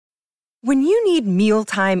When you need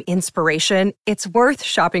mealtime inspiration, it's worth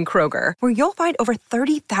shopping Kroger, where you'll find over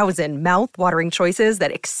 30,000 mouth-watering choices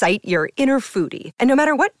that excite your inner foodie. And no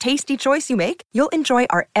matter what tasty choice you make, you'll enjoy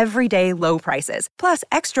our everyday low prices, plus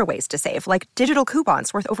extra ways to save, like digital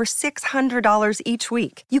coupons worth over $600 each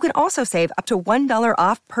week. You can also save up to $1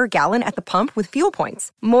 off per gallon at the pump with fuel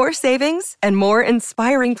points. More savings and more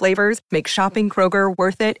inspiring flavors make shopping Kroger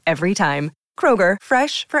worth it every time. Kroger,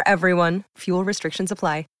 fresh for everyone. Fuel restrictions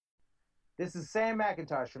apply. This is Sam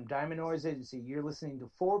McIntosh from Diamond Noise Agency. You're listening to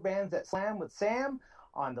 4 Bands That Slam with Sam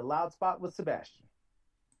on the Loud Spot with Sebastian.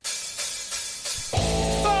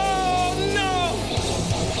 Oh, no!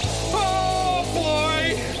 Oh,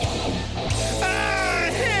 boy! Ah,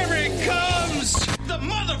 here it comes! The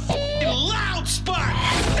motherfucking Loud Spot!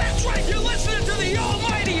 That's right, you're listening to the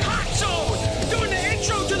almighty Hot Zone! Doing the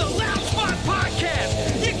intro to the Loud Spot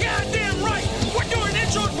podcast! You're goddamn right! We're doing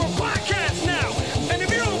intros for podcasts now! And if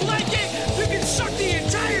you don't like it, you can suck the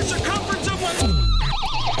entire circumference of my...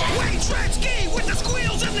 Wayne Tretzky with the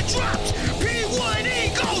squeals and the drops!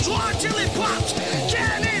 P1E goes hard till it pops!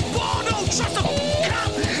 Cannonball, don't trust a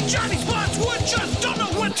cop! Johnny Spotswood just don't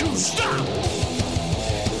know when to stop!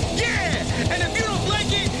 Yeah! And if you don't like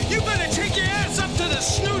it, you better take your ass up to the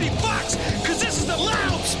snooty box, cause this is the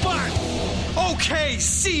Loud Spot! Okay,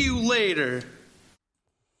 see you later!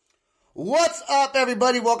 What's up,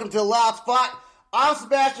 everybody? Welcome to the Loud Spot. I'm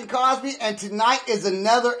Sebastian Cosby, and tonight is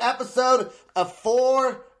another episode of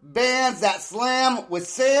 4 Bands That Slam with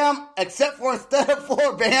Sam, except for instead of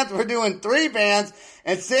 4 bands, we're doing 3 bands,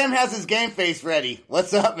 and Sam has his game face ready.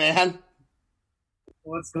 What's up, man?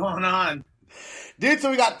 What's going on? Dude,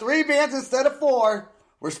 so we got 3 bands instead of 4.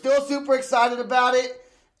 We're still super excited about it,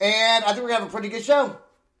 and I think we're going to have a pretty good show.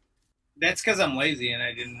 That's because I'm lazy and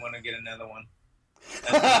I didn't want to get another one.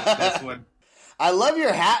 That's what. I love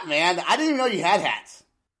your hat, man. I didn't even know you had hats.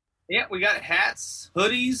 Yeah, we got hats,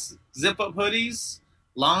 hoodies, zip-up hoodies,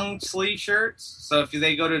 long sleeve shirts. So if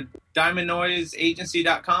they go to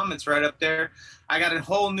diamondnoiseagency.com, it's right up there. I got a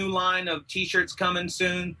whole new line of T-shirts coming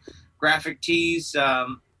soon, graphic tees,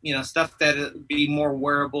 stuff that'll be more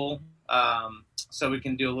wearable, so we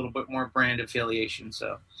can do a little bit more brand affiliation.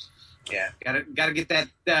 So, yeah, gotta get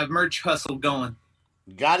that merch hustle going.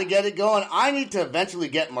 Got to get it going. I need to eventually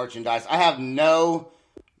get merchandise. I have no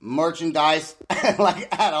merchandise at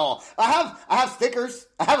all. I have stickers.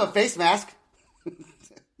 I have a face mask.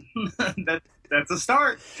 That's a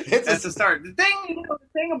start. That's a start. The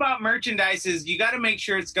thing about merchandise is you got to make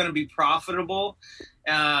sure it's going to be profitable,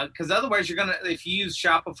 because otherwise you're gonna, if you use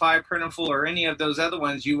Shopify, Printful, or any of those other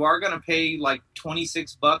ones, you are going to pay like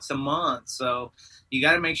 $26 a month. So you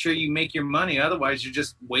got to make sure you make your money. Otherwise, you're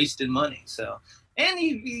just wasting money. So. And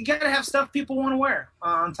you got to have stuff people want to wear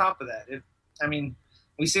on top of that.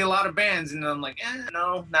 We see a lot of bands, and I'm like,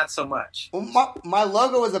 no, not so much. Well, my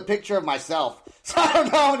logo is a picture of myself, so I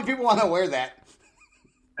don't know how many people want to wear that.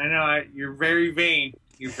 I know, you're very vain.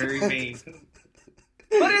 You're very vain.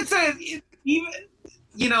 But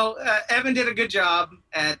Evan did a good job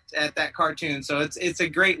at that cartoon, so it's a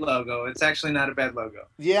great logo. It's actually not a bad logo.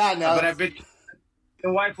 Yeah, I know. But I bet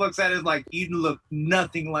the wife looks at it like, you look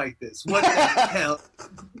nothing like this. What the hell?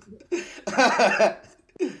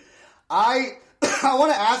 I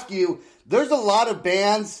want to ask you, there's a lot of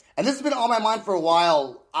bands, and this has been on my mind for a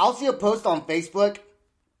while. I'll see a post on Facebook,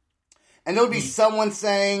 and there'll be someone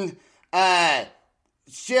saying,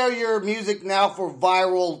 share your music now for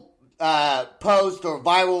viral post or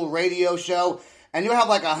viral radio show, and you'll have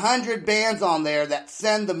like 100 bands on there that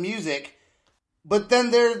send the music. But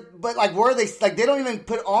then where are they? Like, they don't even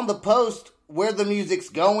put on the post where the music's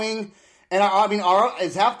going. And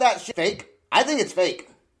is half that shit fake? I think it's fake.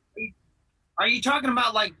 Are you talking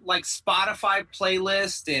about like Spotify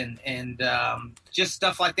playlist and just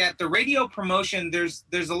stuff like that? The radio promotion, there's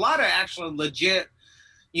a lot of actual legit,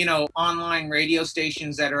 online radio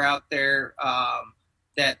stations that are out there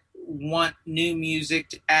that want new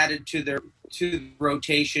music added to their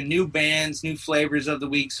rotation, new bands, new flavors of the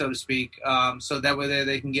week, so to speak, so that way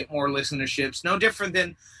they can get more listenerships. No different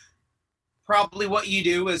than probably what you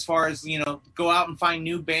do as far as, go out and find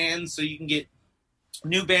new bands so you can get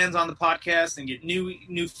new bands on the podcast and get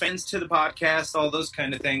new fans to the podcast, all those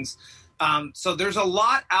kind of things. So there's a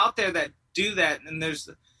lot out there that do that, and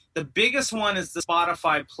the biggest one is the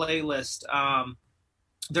Spotify playlist.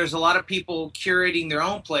 There's a lot of people curating their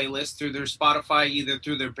own playlist through their Spotify, either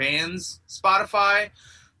through their band's Spotify,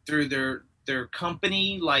 through their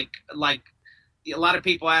company. Like a lot of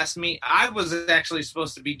people ask me, I was actually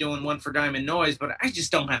supposed to be doing one for Diamond Noise, but I just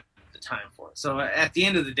don't have time for it. So at the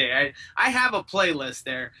end of the day, I have a playlist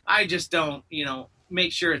there. I just don't,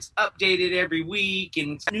 make sure it's updated every week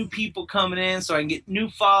and new people coming in so I can get new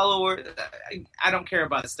followers. I don't care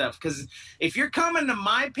about that stuff, because if you're coming to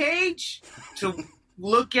my page to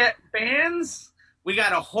look at bands, we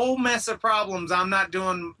got a whole mess of problems. I'm not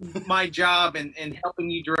doing my job and helping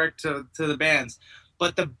you direct to the bands.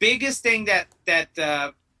 But the biggest thing that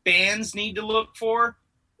bands need to look for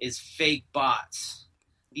is fake bots.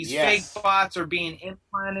 These fake bots are being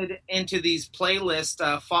implanted into these playlists,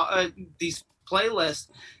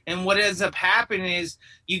 and what ends up happening is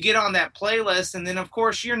you get on that playlist, and then of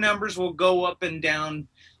course your numbers will go up and down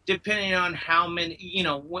depending on how many,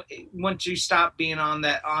 once you stop being on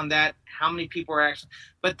that, how many people are actually.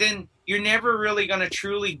 But then you're never really going to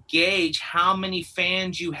truly gauge how many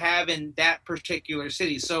fans you have in that particular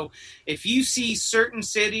city. So if you see certain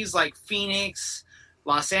cities like Phoenix,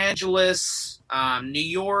 Los Angeles, New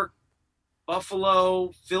York,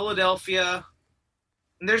 Buffalo, Philadelphia,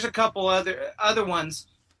 and there's a couple other ones,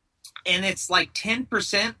 and it's like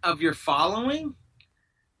 10% of your following,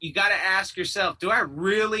 you got to ask yourself, do I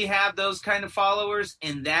really have those kind of followers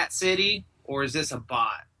in that city, or is this a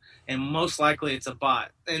bot? And most likely it's a bot.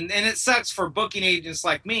 And it sucks for booking agents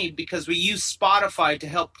like me, because we use Spotify to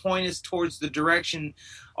help point us towards the direction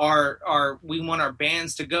we want our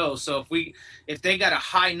bands to go. So if they got a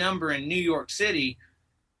high number in New York City,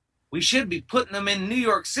 we should be putting them in New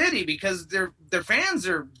York City because their fans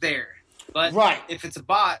are there. But if it's a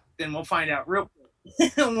bot, then we'll find out real quick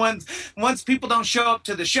once people don't show up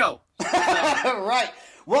to the show. Right.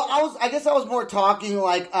 Well, I guess I was more talking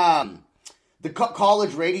like the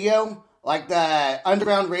college radio, like the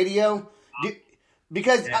underground radio,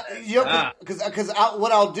 because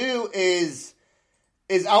what I'll do is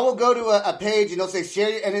I will go to a page and they'll say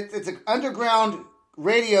share, and it's an underground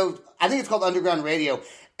radio. I think it's called underground radio.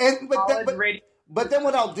 And but then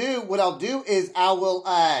what I'll do is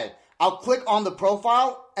I'll click on the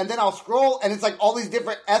profile, and then I'll scroll, and it's like all these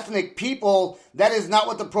different ethnic people. That is not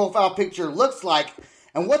what the profile picture looks like.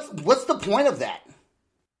 And what's the point of that?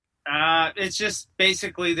 It's just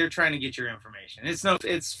basically they're trying to get your information. It's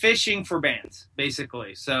phishing for bands,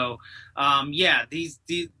 basically. So,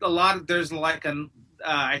 there's like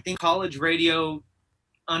I think College Radio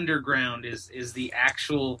Underground is the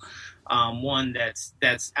actual one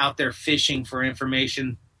that's out there fishing for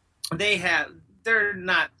information. They're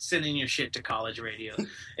not sending your shit to college radio.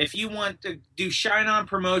 If you want to do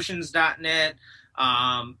shineonpromotions.net,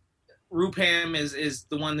 Rupam is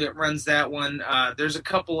the one that runs that one. There's a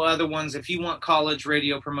couple other ones if you want college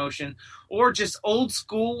radio promotion, or just old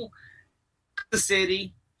school, the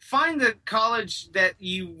city. Find the college that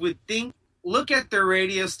you would think, look at their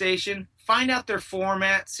radio station, find out their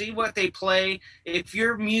format, see what they play. If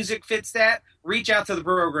your music fits that, reach out to the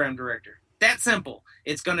program director. That simple.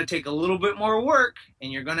 It's going to take a little bit more work,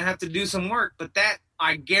 and you're going to have to do some work. But that,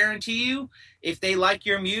 I guarantee you, if they like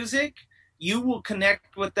your music, you will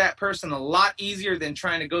connect with that person a lot easier than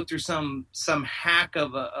trying to go through some hack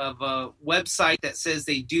of a website that says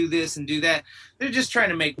they do this and do that. They're just trying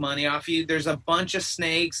to make money off you. There's a bunch of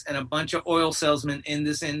snakes and a bunch of oil salesmen in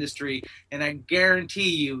this industry, and I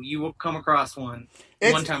guarantee you will come across one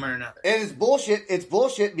time or another. And it's bullshit. It's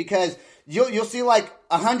bullshit because you'll see like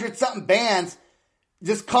 100-something bands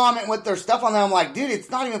just comment with their stuff on there. I'm like, dude, it's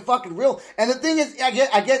not even fucking real. And the thing is, I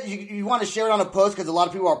get you want to share it on a post because a lot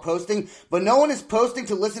of people are posting, but no one is posting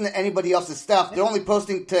to listen to anybody else's stuff. They're only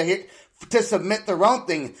posting to submit their own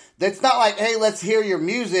thing. That's not like, hey, let's hear your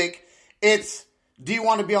music. It's, do you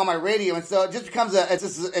want to be on my radio? And so it just becomes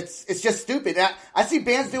it's just stupid. I see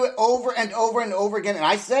bands do it over and over and over again, and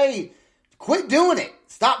I say, quit doing it.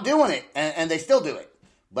 Stop doing it. And they still do it.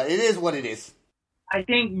 But it is what it is. I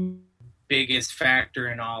think biggest factor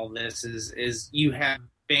in all of this is you have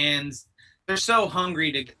bands, they're so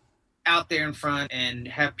hungry to get out there in front and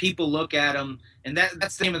have people look at them, and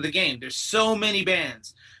that's the name of the game. There's so many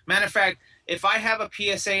bands. Matter of fact, if I have a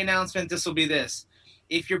PSA announcement, this will be this: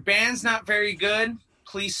 if your band's not very good,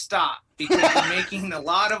 please stop, because you're making a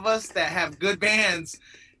lot of us that have good bands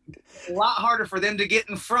a lot harder for them to get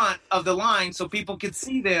in front of the line so people could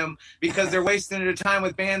see them, because they're wasting their time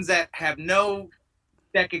with bands that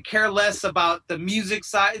could care less about the music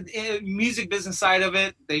business side of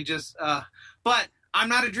it. They just, but I'm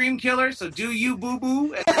not a dream killer, so do you, boo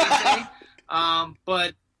boo, as they say.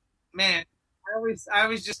 But man, I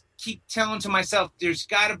always just keep telling to myself, there's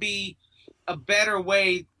got to be a better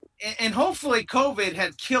way. And hopefully COVID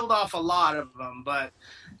had killed off a lot of them. But,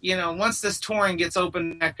 once this touring gets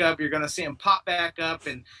opened back up, you're going to see them pop back up.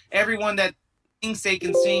 And everyone that thinks they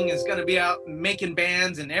can sing is going to be out making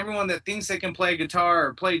bands, and everyone that thinks they can play guitar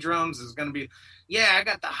or play drums is going to be, yeah, I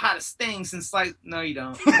got the hottest thing since like, no, you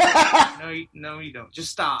don't. no, you don't.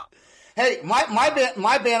 Just stop. Hey, my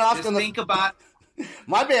band Oscar. Just think about.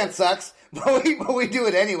 My band sucks, but we do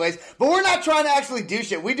it anyways. But we're not trying to actually do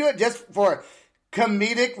shit. We do it just for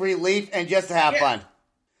comedic relief and just to have fun.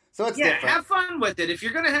 So it's different. Have fun with it. If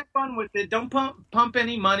you're gonna have fun with it, don't pump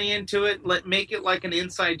any money into it. Make it like an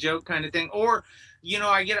inside joke kind of thing. Or,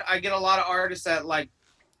 I get a lot of artists that like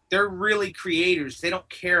they're really creators. They don't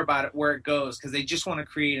care about it where it goes because they just want to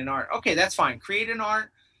create an art. Okay, that's fine. Create an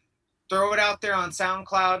art. Throw it out there on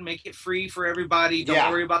SoundCloud. Make it free for everybody.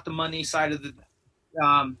 Don't worry about the money side of the.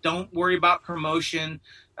 Don't worry about promotion.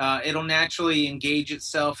 It'll naturally engage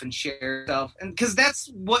itself and share itself. And because that's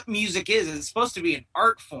what music is. It's supposed to be an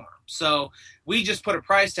art form. So we just put a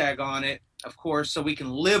price tag on it, of course, so we can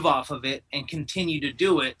live off of it and continue to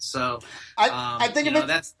do it. So I think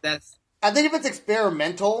that's. I think if it's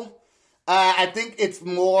experimental, I think it's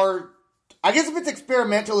more. I guess if it's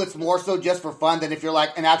experimental, it's more so just for fun than if you're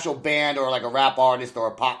like an actual band or like a rap artist or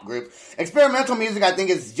a pop group. Experimental music, I think,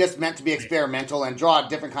 is just meant to be experimental and draw a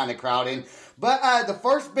different kind of crowd in. But the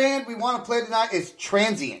first band we want to play tonight is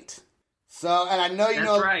Transient. So, and I know you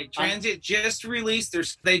know. That's right. Transient just released their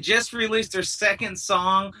second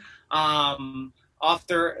song off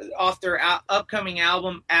their upcoming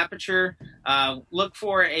album Aperture. Look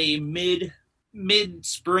for a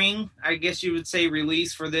mid-spring, I guess you would say,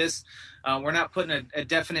 release for this. We're not putting a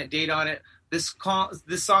definite date on it. This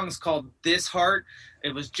song is called This Heart.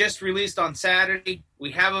 It was just released on Saturday.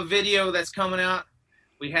 We have a video that's coming out.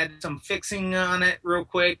 We had some fixing on it real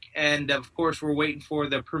quick, and of course we're waiting for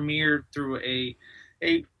the premiere through a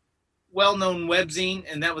well-known webzine,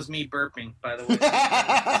 and that was me burping, by the way.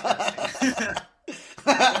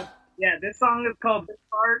 Yeah, this song is called This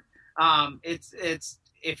Heart. It's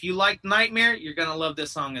if you like Nightmare, you're gonna love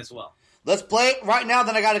this song as well. Let's play it right now,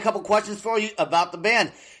 then I got a couple questions for you about the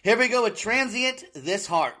band. Here we go with Transient, This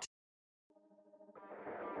Heart.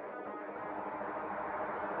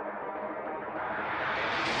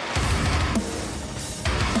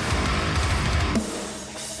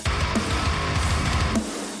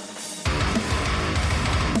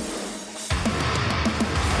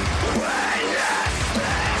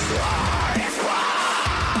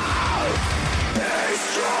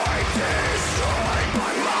 Destroyed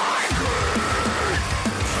by my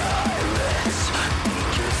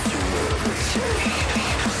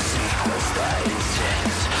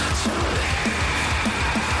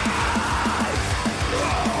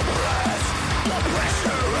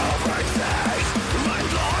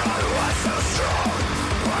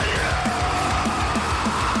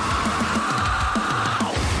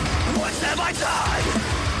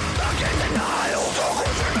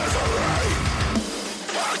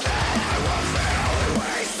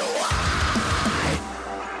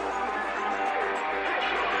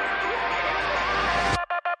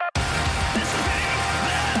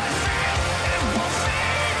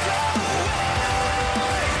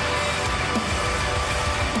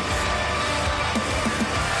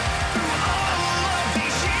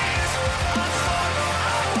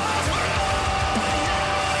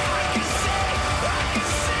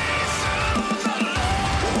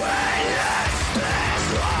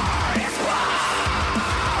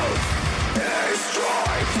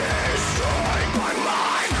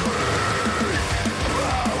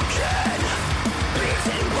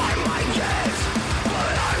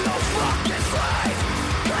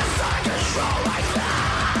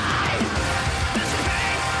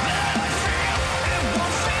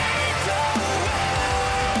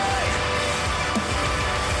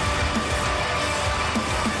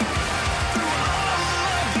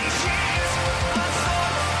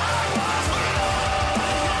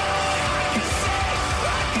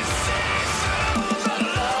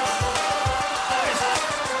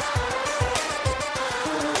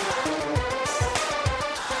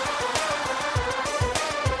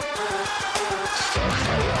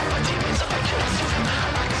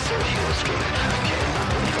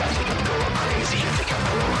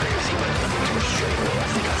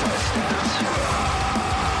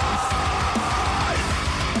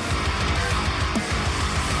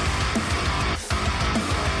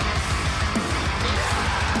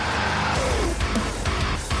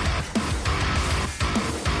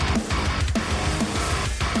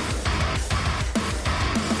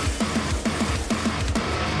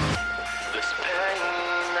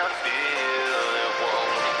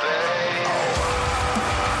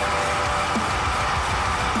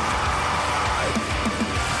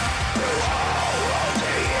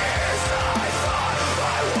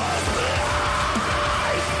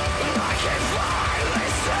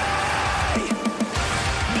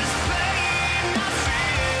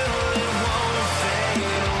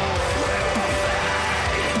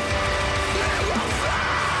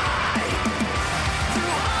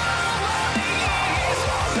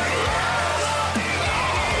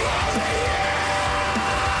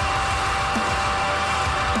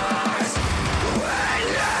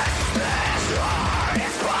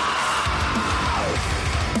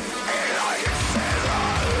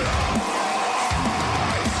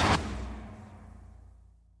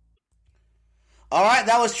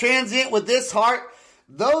that was Transient with This Heart.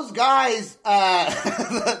 Those guys,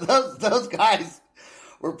 those guys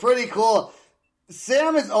were pretty cool.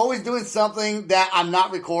 Sam is always doing something that I'm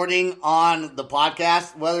not recording on the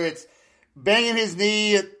podcast, whether it's banging his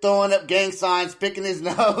knee, throwing up gang signs, picking his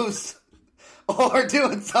nose, or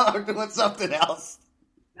doing something else.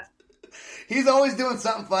 He's always doing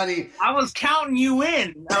something funny. I was counting you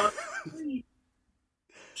in. 3,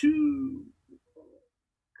 2.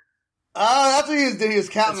 Oh, that's what he was doing. He was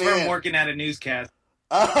counting me in. I'm working at a newscast.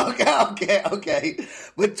 Okay.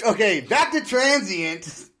 But back to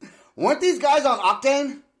Transient. Weren't these guys on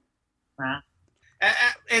Octane?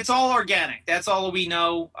 It's all organic. That's all we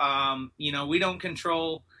know. We don't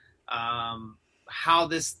control how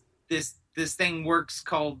this thing works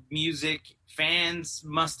called music. Fans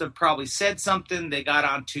must have probably said something. They got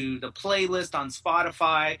onto the playlist on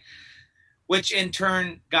Spotify, which in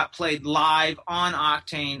turn got played live on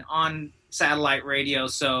Octane on satellite radio.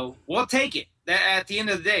 So we'll take it. At the end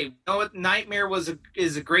of the day, Nightmare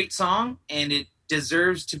is a great song, and it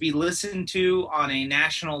deserves to be listened to on a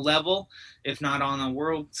national level, if not on a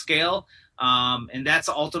world scale. And that's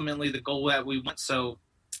ultimately the goal that we want. So,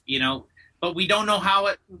 but we don't know how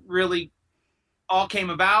it really all came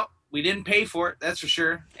about. We didn't pay for it, that's for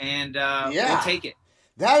sure. And we'll take it.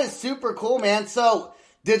 That is super cool, man. So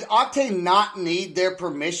did Octane not need their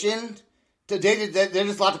permission? They're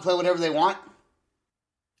just allowed to play whatever they want?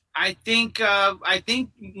 I think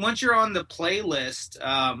once you're on the playlist,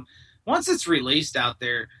 once it's released out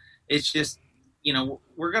there, it's just,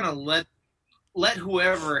 we're going to let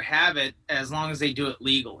whoever have it as long as they do it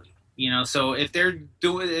legally. So if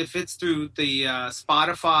it's through the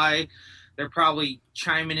Spotify, they're probably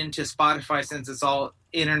chiming into Spotify since it's all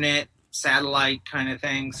internet, satellite kind of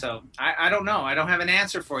thing. So I don't know. I don't have an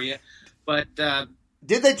answer for you. But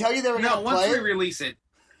did they tell you they were going to play? No, once we release it,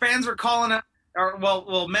 fans were calling up,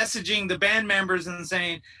 messaging the band members and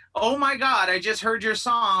saying, "Oh my God, I just heard your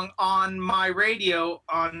song on my radio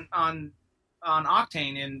on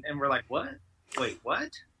Octane," and we're like, "What? Wait,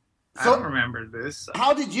 what? I don't remember this." So.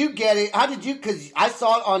 How did you get it? Because I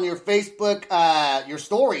saw it on your Facebook, your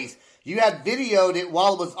stories. You had videoed it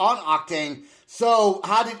while it was on Octane. So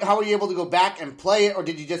how were you able to go back and play it, or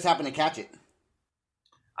did you just happen to catch it?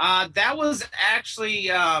 That was actually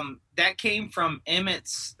that came from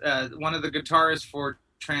Emmett's, one of the guitarists for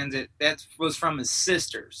Transit. That was from his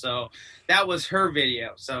sister, so that was her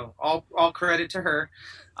video. So all credit to her.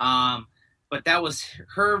 But that was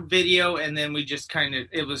her video, and then we just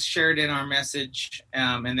it was shared in our message,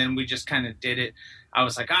 and then we just kind of did it. I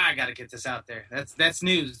was like, I got to get this out there. That's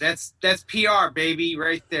news. That's PR, baby,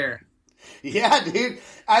 right there. Yeah, dude.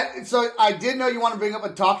 So I did know you want to bring up a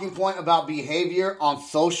talking point about behavior on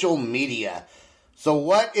social media. So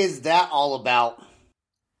what is that all about?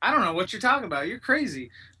 I don't know what you're talking about. You're crazy.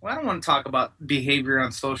 Well, I don't want to talk about behavior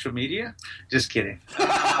on social media. Just kidding.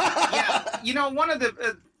 Yeah, one of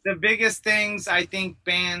the biggest things I think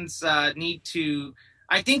bands need to...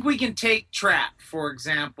 I think we can take Trap, for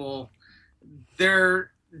example.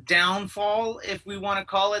 Their downfall, if we want to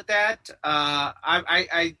call it that.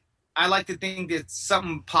 I like to think that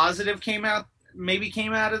something positive came out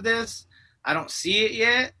of this. I don't see it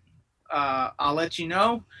yet. I'll let you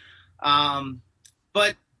know.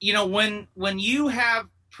 But when you have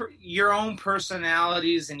your own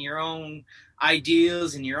personalities and your own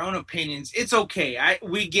ideas and your own opinions, it's okay.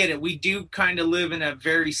 We get it. We do kind of live in a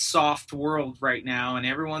very soft world right now, and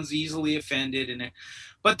everyone's easily offended.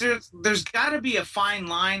 But there's got to be a fine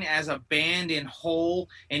line as a band in whole,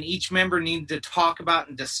 and each member needs to talk about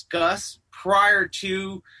and discuss prior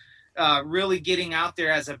to really getting out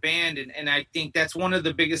there as a band. And I think that's one of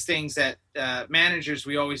the biggest things that managers,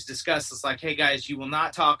 we always discuss. It's like, hey, guys, you will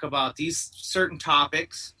not talk about these certain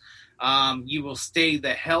topics. You will stay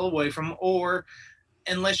the hell away from, or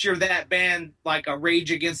unless you're that band like a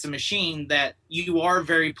Rage Against the Machine, that you are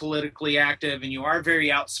very politically active and you are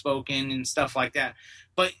very outspoken and stuff like that.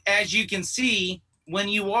 But as you can see, when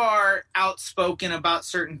you are outspoken about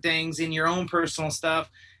certain things in your own personal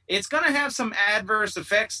stuff, it's going to have some adverse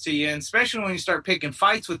effects to you, and especially when you start picking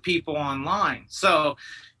fights with people online. So,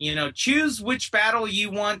 choose which battle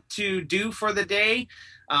you want to do for the day,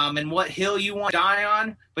 and what hill you want to die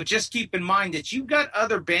on. But just keep in mind that you've got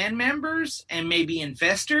other band members and maybe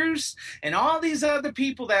investors and all these other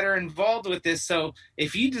people that are involved with this. So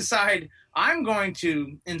if you decide, I'm going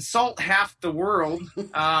to insult half the world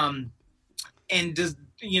and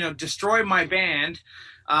destroy my band,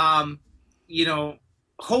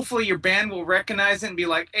 hopefully your band will recognize it and be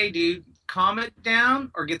like, hey, dude, calm it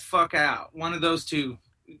down or get the fuck out. One of those two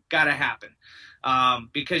got to happen.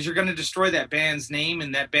 because you're going to destroy that band's name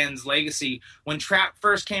and that band's legacy. When Trap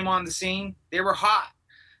first came on the scene, they were hot.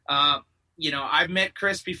 I've met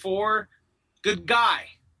Chris before. Good guy.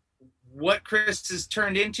 What Chris has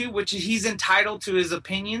turned into, which he's entitled to his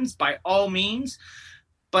opinions by all means,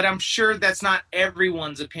 but I'm sure that's not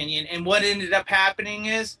everyone's opinion. And what ended up happening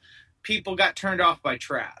is people got turned off by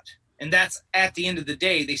Trap. And that's, at the end of the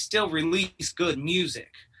day, they still release good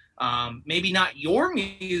music. Maybe not your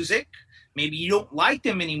music. Maybe you don't like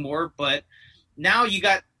them anymore, but now you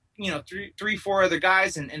got, three, four other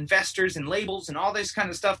guys and investors and labels and all this kind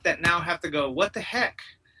of stuff that now have to go, what the heck?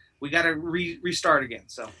 We got to restart again.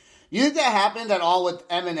 So, you think that happened at all with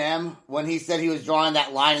Eminem when he said he was drawing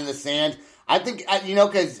that line in the sand? I think,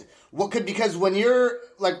 because when you're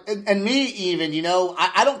like, and me even,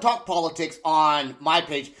 I don't talk politics on my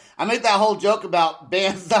page. I made that whole joke about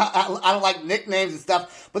bands. I don't like nicknames and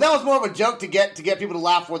stuff, but that was more of a joke to get people to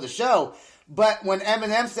laugh for the show. But when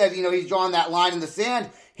Eminem said, he's drawing that line in the sand,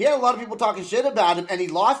 he had a lot of people talking shit about him, and he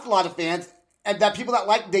lost a lot of fans. And that people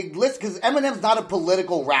that they listen, because Eminem's not a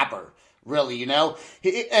political rapper, really,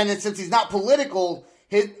 and since he's not political,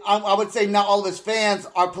 I would say not all of his fans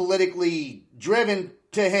are politically driven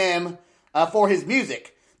to him for his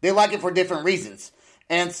music. They like it for different reasons.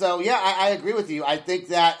 And so, yeah, I agree with you. I think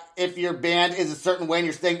that if your band is a certain way and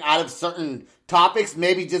you're staying out of certain topics,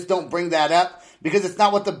 maybe just don't bring that up because it's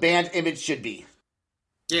not what the band image should be.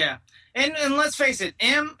 Yeah. And let's face it,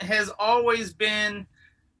 M has always been,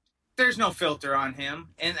 there's no filter on him.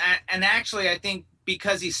 And actually, I think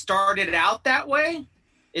because he started out that way,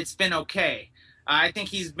 it's been okay. I think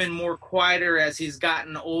he's been more quieter as he's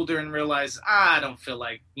gotten older and realized, I don't feel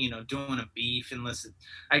like, doing a beef unless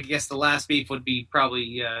I guess the last beef would be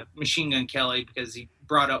probably Machine Gun Kelly because he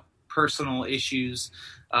brought up personal issues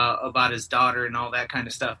about his daughter and all that kind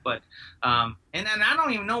of stuff. But, and I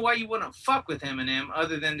don't even know why you wouldn't fuck with Eminem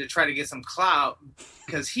other than to try to get some clout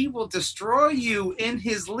because he will destroy you in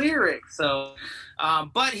his lyrics. So,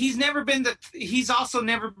 but he's also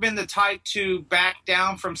never been the type to back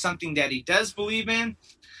down from something that he does believe in.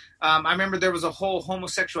 I remember there was a whole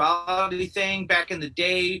homosexuality thing back in the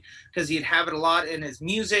day because he'd have it a lot in his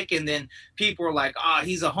music. And then people were like,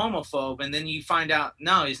 he's a homophobe. And then you find out,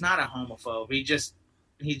 no, he's not a homophobe.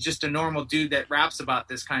 He's just a normal dude that raps about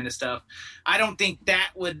this kind of stuff. I don't think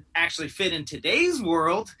that would actually fit in today's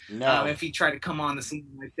world. No. If he tried to come on the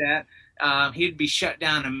scene like that. He'd be shut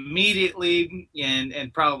down immediately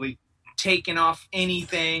and probably taken off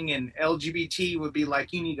anything, and LGBT would be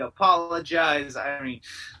like, you need to apologize. I mean,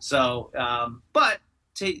 so, but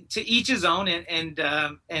to each his own,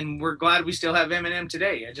 and we're glad we still have Eminem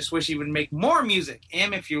today. I just wish he would make more music.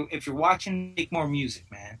 If you're watching, make more music,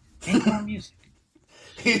 man. Make more music.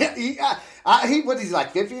 What is he,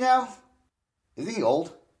 like 50 now? Isn't he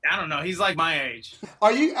old? I don't know. He's like my age.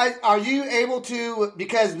 Are you able to,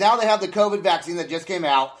 because now they have the COVID vaccine that just came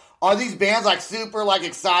out, are these bands like super like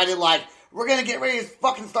excited, like we're going to get ready to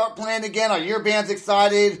fucking start playing again? Are your bands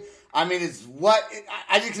excited? I mean,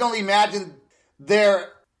 I just can only imagine their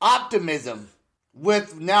optimism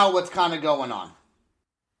with now what's kind of going on.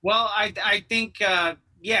 Well, I think,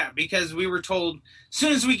 yeah, because we were told as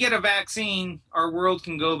soon as we get a vaccine, our world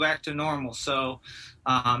can go back to normal. So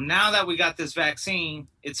now that we got this vaccine,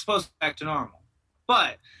 it's supposed to go back to normal.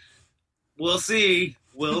 But we'll see.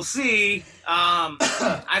 We'll see.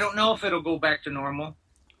 I don't know if it'll go back to normal.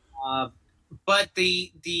 But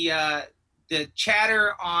the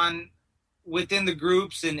chatter on within the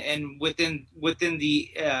groups and within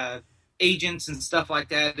the agents and stuff like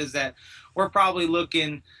that is that we're probably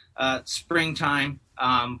looking springtime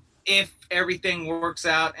if everything works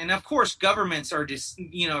out. And of course, governments are just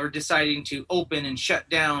are deciding to open and shut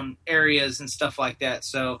down areas and stuff like that.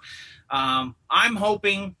 So I'm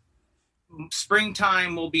hoping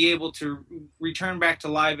springtime we'll be able to return back to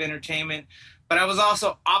live entertainment. But I was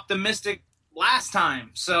also optimistic last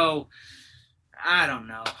time, so I don't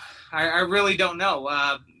know. I really don't know.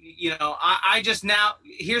 I just now,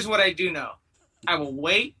 here's what I do know. I will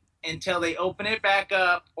wait until they open it back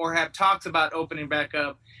up or have talks about opening back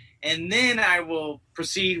up, and then I will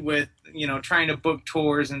proceed with, trying to book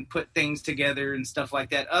tours and put things together and stuff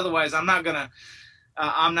like that. Otherwise, I'm not gonna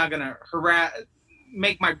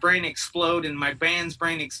make my brain explode and my band's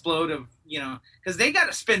brain explode of, because they got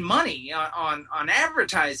to spend money on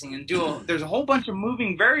advertising and there's a whole bunch of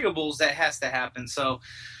moving variables that has to happen. So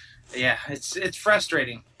yeah, it's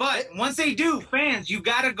frustrating. But once they do, fans, you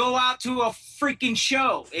got to go out to a freaking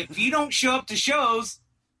show. If you don't show up to shows,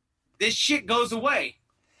 this shit goes away.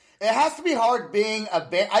 It has to be hard being a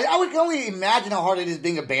band. I would only imagine how hard it is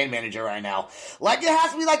being a band manager right now. Like, it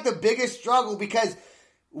has to be like the biggest struggle because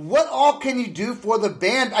what all can you do for the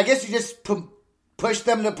band? I guess you just push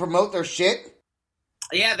them to promote their shit.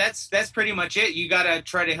 Yeah, that's pretty much it. You got to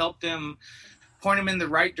try to help them, point them in the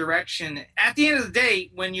right direction. At the end of the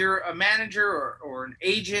day, when you're a manager or an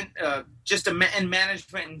agent, just in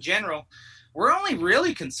management in general, we're only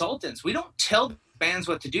really consultants. We don't tell bands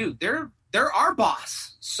what to do. They're our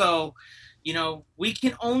boss. So, we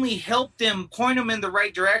can only help them, point them in the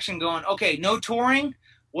right direction, going, okay, no touring.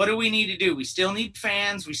 What do we need to do? We still need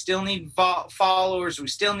fans. We still need followers. We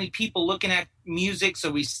still need people looking at music. So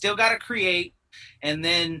we still got to create. And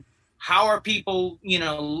then how are people,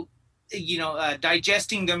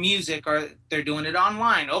 digesting the music? Or they're doing it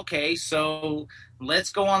online. Okay, so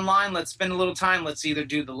let's go online. Let's spend a little time. Let's either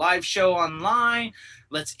do the live show online.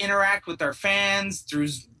 Let's interact with our fans through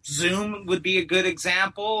Zoom would be a good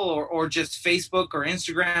example, or just Facebook or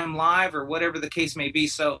Instagram Live or whatever the case may be.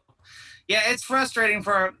 So, yeah, it's frustrating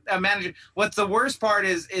for a manager. What's the worst part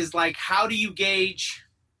is like, how do you gauge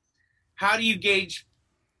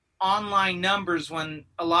online numbers when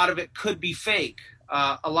a lot of it could be fake?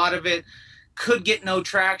 A lot of it could get no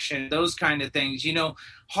traction, those kind of things.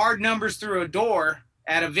 Hard numbers through a door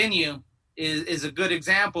at a venue is a good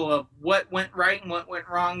example of what went right and what went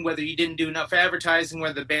wrong, whether you didn't do enough advertising,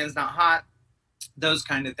 whether the band's not hot, those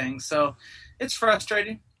kind of things. So it's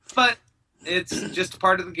frustrating, but it's just a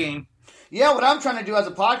part of the game. Yeah, what I'm trying to do as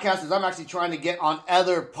a podcast is I'm actually trying to get on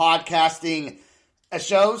other podcasting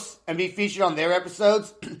shows and be featured on their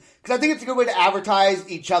episodes, because I think it's a good way to advertise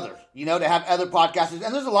each other, to have other podcasters.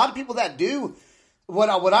 And there's a lot of people that do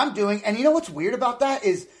what I'm doing. And what's weird about that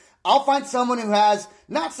is I'll find someone who has,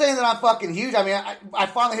 not saying that I'm fucking huge. I mean, I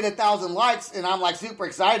finally hit 1,000 likes, and I'm like super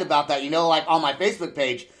excited about that, like on my Facebook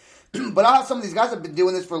page. But I'll have some of these guys that have been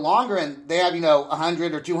doing this for longer, and they have,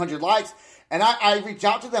 100 or 200 likes. And I reach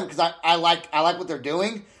out to them because I like what they're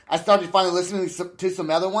doing. I started finally listening to some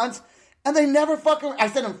other ones, and they never fucking, I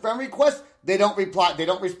send them friend requests. They don't reply. They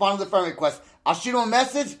don't respond to the friend request. I'll shoot them a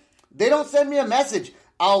message. They don't send me a message.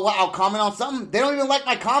 I'll comment on something. They don't even like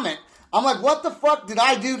my comment. I'm like, what the fuck did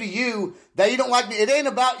I do to you that you don't like me? It ain't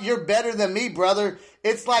about you're better than me, brother.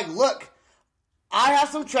 It's like, look, I have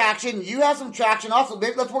some traction. You have some traction also.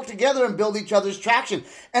 Maybe let's work together and build each other's traction.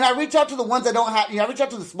 And I reach out to the ones that don't have, I reach out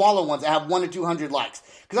to the smaller ones that have 100 to 200 likes.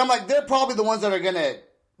 Because I'm like, they're probably the ones that are going to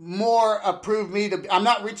more approve me to, I'm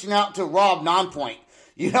not reaching out to Rob Nonpoint,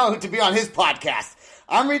 to be on his podcast.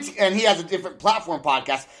 I'm reaching, and he has a different platform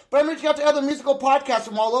podcast, but I'm reaching out to other musical podcasts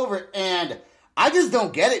from all over, and I just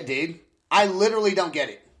don't get it, dude. I literally don't get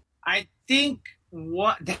it. I think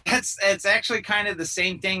it's actually kind of the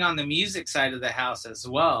same thing on the music side of the house as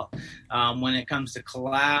well. When it comes to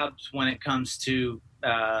collabs, when it comes to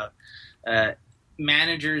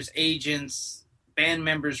managers, agents, band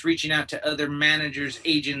members reaching out to other managers,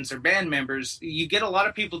 agents, or band members, you get a lot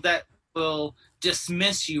of people that will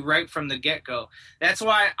dismiss you right from the get-go. That's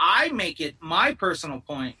why I make it my personal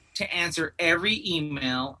point to answer every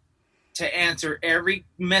email, to answer every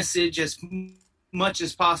message as much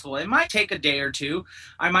as possible. It might take a day or two.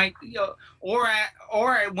 I might, or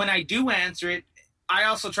when I do answer it, I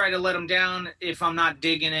also try to let them down if I'm not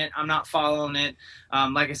digging it, I'm not following it.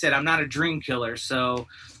 Like I said, I'm not a dream killer. So,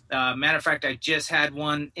 matter of fact, I just had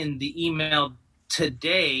one in the email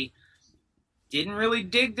today. Didn't really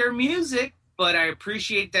dig their music, but I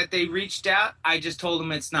appreciate that they reached out. I just told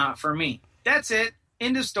them it's not for me. That's it.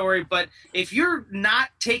 End of story. But if you're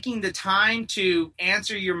not taking the time to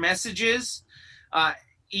answer your messages,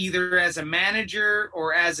 either as a manager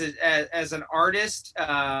or as an artist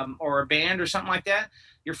or a band or something like that,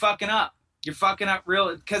 you're fucking up. You're fucking up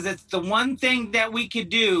real, because it's the one thing that we could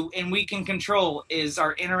do and we can control is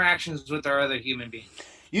our interactions with our other human beings.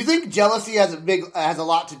 You think jealousy has a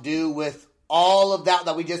lot to do with all of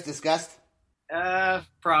that we just discussed?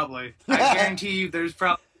 Probably. I guarantee you, there's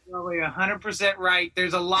probably 100% right.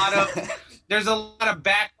 There's a lot of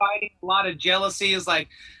backbiting, a lot of jealousy. Is like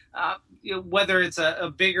whether it's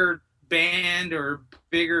a bigger band or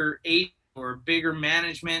bigger agent or bigger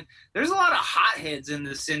management. There's a lot of hotheads in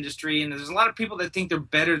this industry, and there's a lot of people that think they're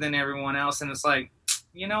better than everyone else. And it's like,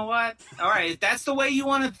 you know what? All right, if that's the way you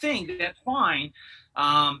want to think, that's fine.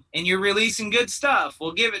 And you're releasing good stuff,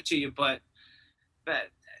 we'll give it to you. But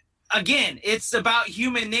again, it's about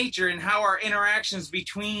human nature and how our interactions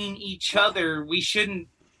between each other. We shouldn't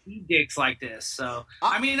be dicks like this. So,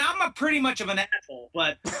 I mean, I'm pretty much of an asshole,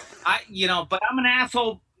 but I'm an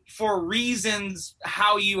asshole for reasons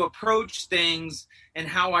how you approach things and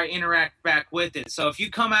how I interact back with it. So if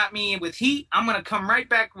you come at me with heat, I'm going to come right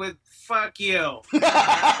back with fuck you.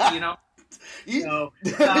 That's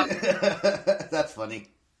funny.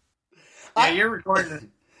 Yeah, you're recording it.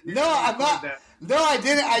 No, I'm not. That. No, I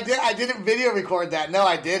didn't. I didn't video record that. No,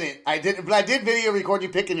 I didn't. I didn't. But I did video record you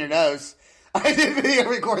picking your nose. I did video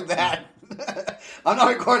record that. I'm not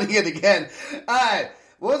recording it again.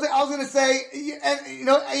 What was it? I was going to say,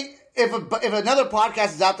 if another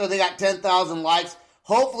podcast is out there, they got 10,000 likes.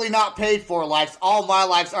 Hopefully not paid for likes. All my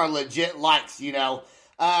likes are legit likes, A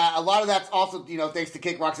lot of that's also, thanks to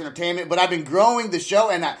Kick Rocks Entertainment. But I've been growing the show,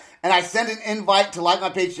 and I send an invite to like my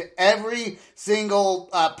page to every single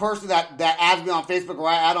person that adds me on Facebook or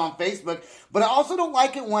I add on Facebook. But I also don't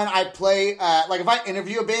like it when I play, if I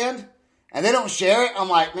interview a band and they don't share it, I'm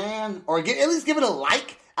like, man, or at least give it a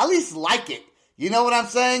like. At least like it. You know what I'm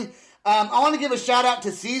saying? I want to give a shout out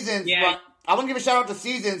to Seasons. Yeah. I want to give a shout out to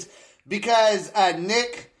Seasons because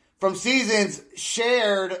Nick from Seasons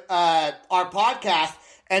shared our podcast,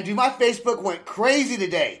 and dude, my Facebook went crazy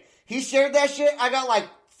today. He shared that shit.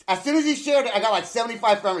 As soon as he shared it, I got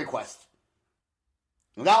 75 friend requests.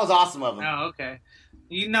 And that was awesome of him. Oh, okay.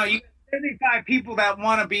 You got 75 people that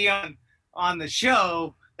want to be on the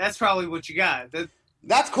show. That's probably what you got.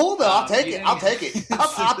 That's cool, though. I'll take it. I'll take it.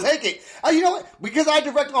 I'll take it. You know what? Because I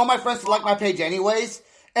direct all my friends to like my page anyways.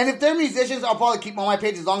 And if they're musicians, I'll probably keep them on my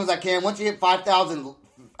page as long as I can. Once you hit 5,000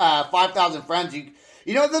 friends,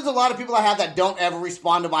 there's a lot of people I have that don't ever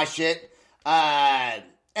respond to my shit. And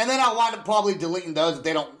then I'll wind up probably deleting those if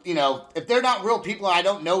they don't, if they're not real people and I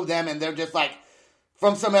don't know them and they're just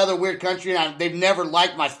from some other weird country and they've never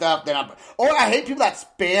liked my stuff, or I hate people that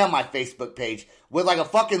spam my Facebook page with a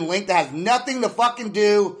fucking link that has nothing to fucking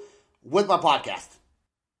do with my podcast.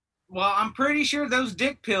 Well, I'm pretty sure those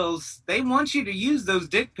dick pills, they want you to use those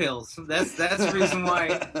dick pills. That's the reason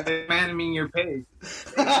why they're manning your page.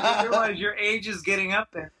 They realize your age is getting up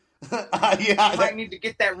there. You might need to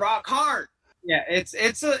get that rock hard. Yeah,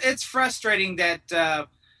 it's frustrating that,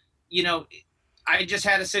 I just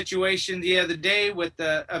had a situation the other day with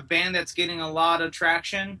a band that's getting a lot of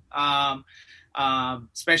traction,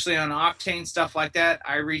 especially on Octane, stuff like that.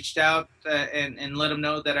 I reached out and let them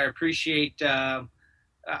know that I appreciate. I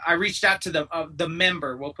reached out to the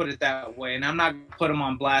member. We'll put it that way, and I'm not going to put them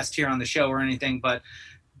on blast here on the show or anything. But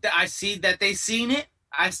I see that they seen it.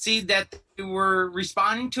 I see that they were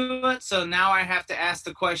responding to it. So now I have to ask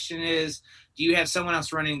the question: do you have someone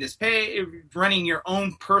else running this page, running your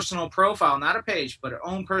own personal profile, not a page, but your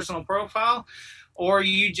own personal profile? Or are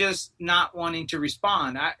you just not wanting to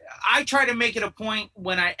respond? I try to make it a point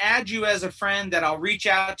when I add you as a friend that I'll reach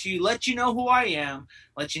out to you, let you know who I am,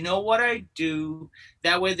 let you know what I do.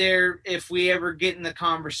 That way if we ever get in the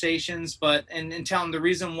conversations, and tell them the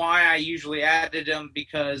reason why I usually added them,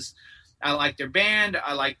 because I like their band,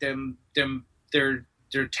 I like their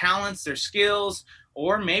talents, their skills,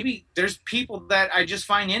 or maybe there's people that I just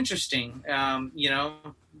find interesting.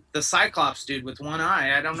 The Cyclops dude with one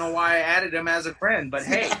eye. I don't know why I added him as a friend, but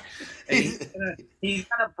hey, he's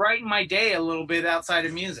kind of brightened my day a little bit outside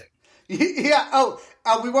of music. Yeah. I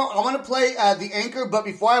want to play the Anchor, but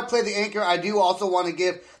before I play the Anchor, I do also want to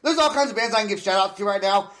give. There's all kinds of bands I can give shout outs to right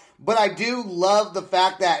now, but I do love the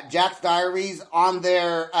fact that Jack's Diaries on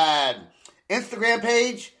their Instagram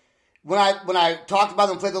page. When I talked about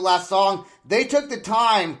them, played the last song, they took the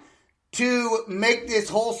time to make this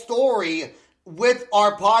whole story with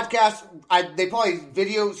our podcast. They probably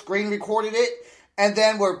video screen recorded it, and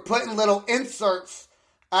then we're putting little inserts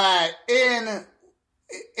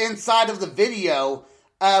inside of the video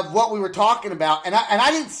of what we were talking about. And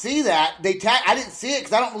I didn't see that. I didn't see it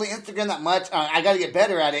because I don't really Instagram that much. I got to get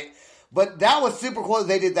better at it. But that was super cool that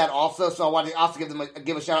they did that also. So I wanted to also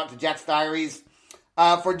give a shout out to Jack's Diaries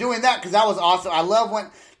for doing that, because that was awesome. I love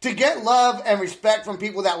to get love and respect from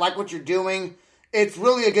people that like what you're doing. It's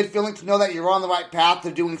really a good feeling to know that you're on the right path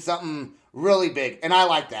to doing something really big. And I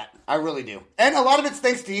like that. I really do. And a lot of it's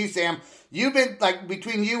thanks to you, Sam. You've been,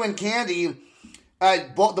 between you and Candy,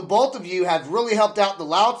 the both of you have really helped out the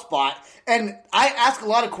Loud Spot. And I ask a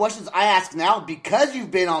lot of questions I ask now because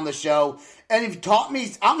you've been on the show. And you've taught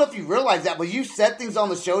me, I don't know if you realize that, but you said things on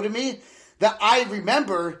the show to me that I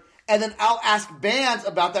remember. And then I'll ask bands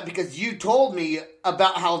about that because you told me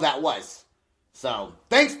about how that was. So,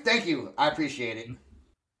 thank you. I appreciate it.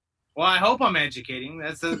 Well, I hope I'm educating.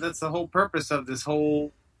 That's the whole purpose of this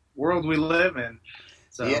whole world we live in.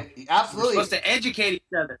 So, yeah, absolutely. We're supposed to educate each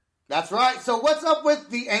other. That's right. So, what's up with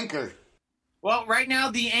the Anchor? Well, right now,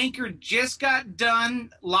 the Anchor just got done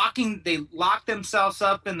They locked themselves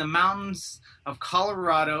up in the mountains of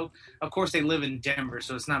Colorado. Of course, they live in Denver,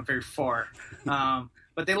 so it's not very far.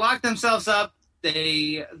 But they locked themselves up.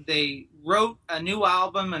 They wrote a new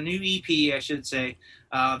album, a new EP, I should say.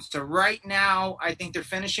 So right now, I think they're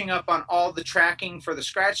finishing up on all the tracking for the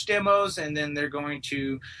scratch demos, and then they're going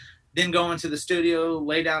to then go into the studio,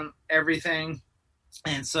 lay down everything.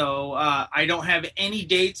 And so I don't have any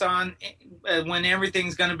dates on when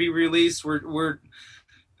everything's going to be released. We're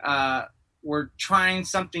trying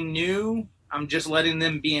something new. I'm just letting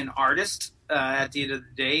them be an artist. At the end of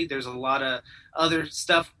the day, there's a lot of other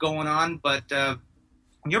stuff going on, but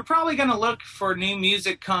you're probably going to look for new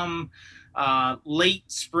music come late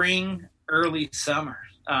spring, early summer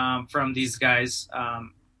from these guys.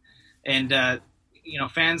 And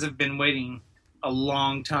fans have been waiting a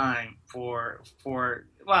long time for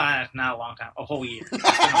well, not a long time, a whole year. It's been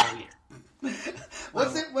a whole year.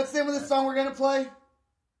 What's the name of the song we're gonna play?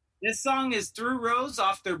 This song is Through Rose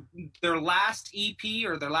off their last EP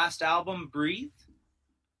or their last album, Breathe.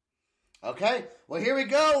 Okay, well here we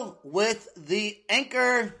go with the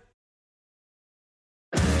Anchor.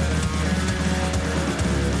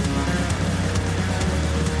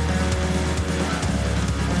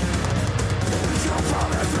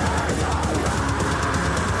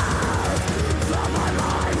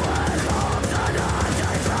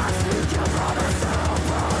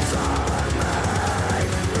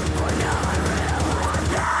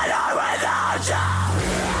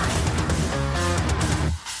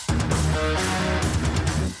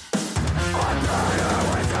 I'm better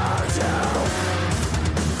without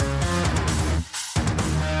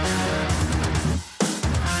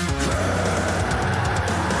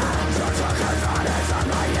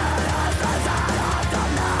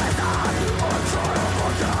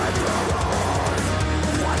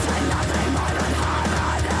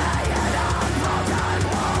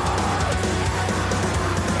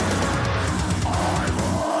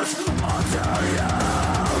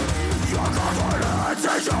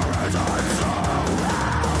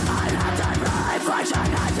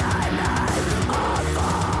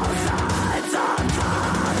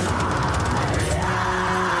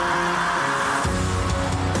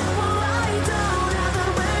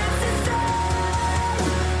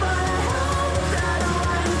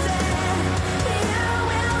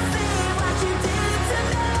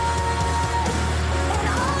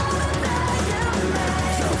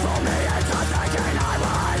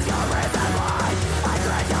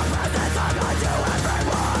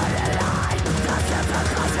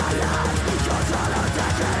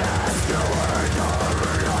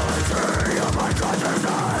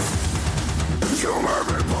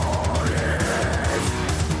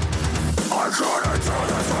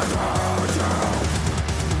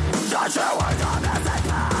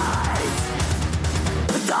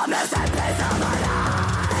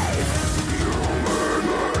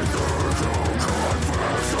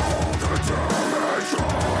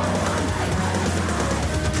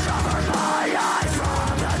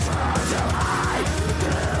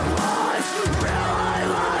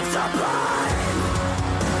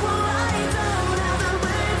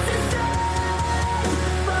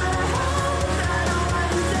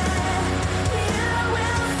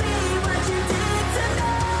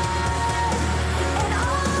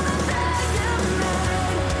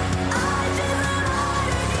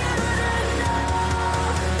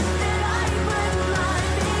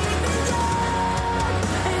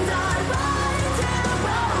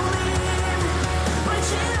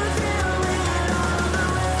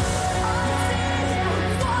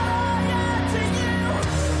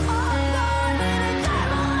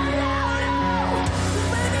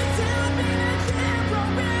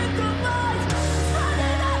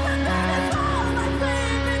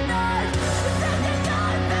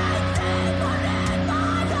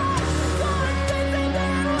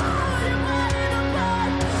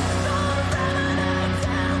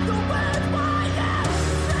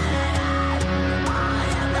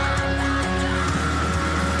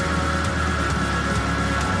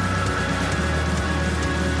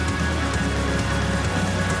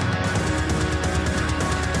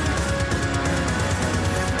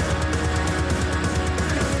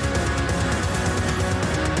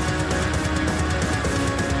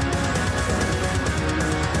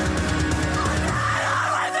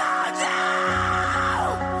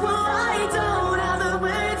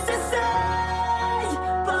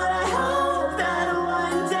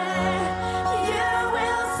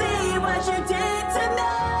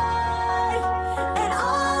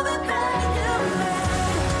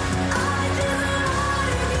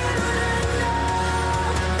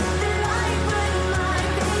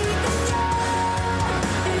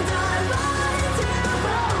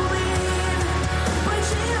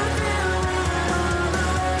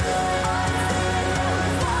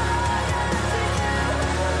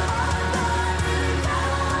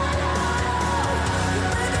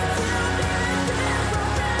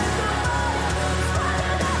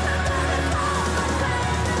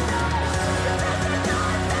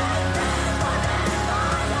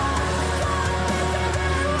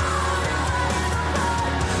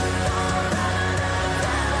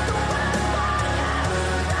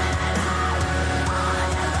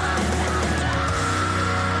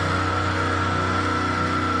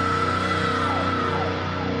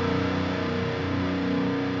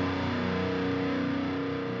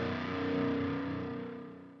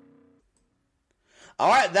All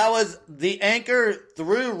right, that was The Anchor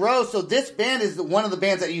Through Rose. So this band is one of the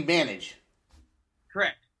bands that you manage.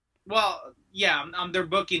 Correct. Well, yeah, I'm their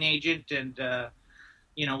booking agent, and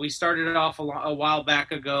we started it off a while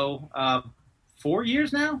back ago. 4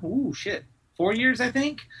 years now. Ooh, shit, 4 years I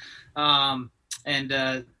think. And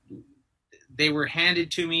they were handed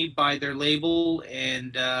to me by their label,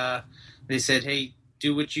 and they said, "Hey,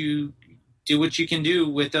 do what you can do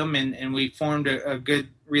with them," and we formed a good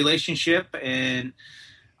relationship, and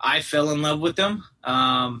I fell in love with them.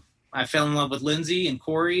 I fell in love with Lindsay and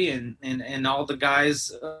Corey and all the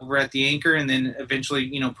guys over at the Anchor, and then eventually,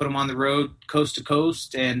 put them on the road coast to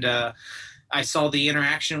coast. And I saw the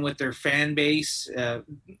interaction with their fan base,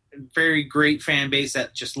 very great fan base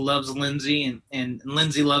that just loves Lindsay, and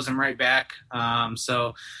Lindsay loves them right back.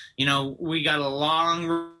 So, we got a long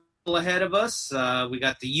road ahead of us. We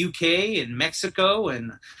got the UK and Mexico,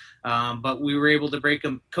 but we were able to break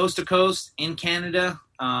them coast to coast in Canada.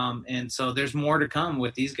 And so there's more to come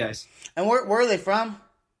with these guys. And where are they from?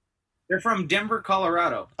 They're from Denver,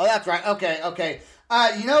 Colorado. Oh, that's right. Okay.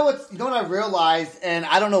 You know what I realized, and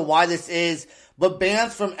I don't know why this is, but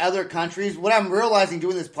bands from other countries, what I'm realizing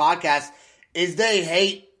doing this podcast is they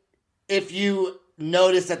hate if you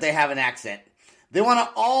notice that they have an accent. They want to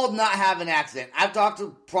all not have an accent. I've talked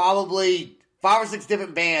to probably 5 or 6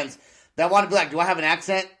 different bands that want to be like, do I have an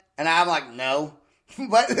accent? And I'm like, no.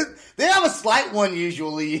 But they have a slight one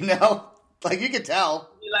usually, like you can tell.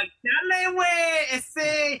 You're like, dale, wey,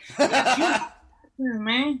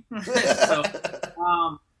 man. So,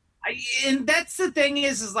 and that's the thing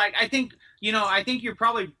is like, I think you're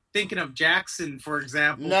probably thinking of Jackson, for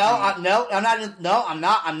example. No, I'm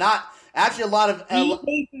not. Actually, a lot of he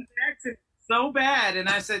hates his accent so bad, and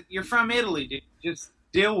I said, "You're from Italy, dude. Just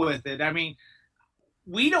deal with it." I mean,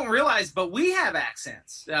 we don't realize, but we have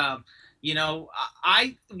accents. When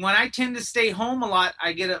I tend to stay home a lot,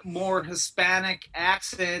 I get a more Hispanic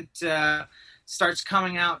accent, starts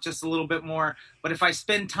coming out just a little bit more. But if I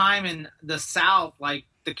spend time in the South, like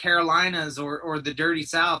the Carolinas or the dirty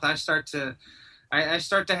South, I start to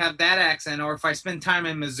have that accent. Or if I spend time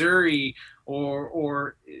in Missouri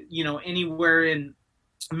or anywhere in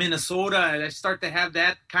Minnesota, I start to have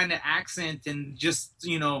that kind of accent and just,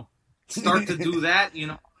 start to do that,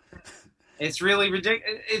 It's really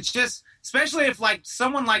ridiculous. It's just, especially if like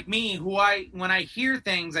someone like me, when I hear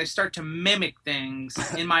things, I start to mimic things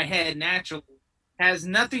in my head naturally. Has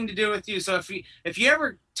nothing to do with you. So if you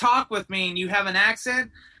ever talk with me and you have an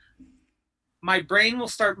accent, my brain will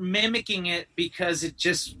start mimicking it because it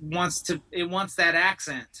just wants that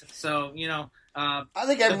accent. So, I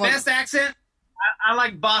think the best accent, I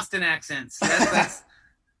like Boston accents. That's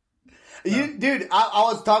Dude, I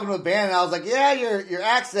was talking to a band and I was like, yeah, your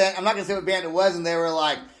accent, I'm not going to say what band it was, and they were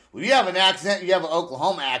like, well, you have an accent, you have an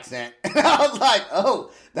Oklahoma accent. And I was like,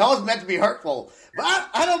 oh, that was meant to be hurtful. But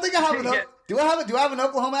I don't think I have an do I have an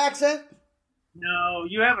Oklahoma accent? No,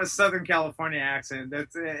 you have a Southern California accent.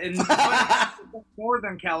 That's in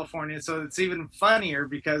Northern California, so it's even funnier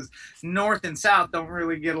because North and South don't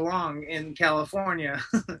really get along in California.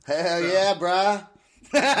 Hell yeah, bruh.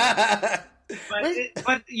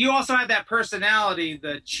 But you also have that personality,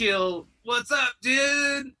 the chill, what's up,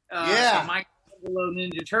 dude? Yeah. Michelangelo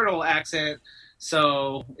Ninja Turtle accent.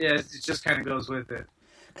 So, yeah, it just kind of goes with it.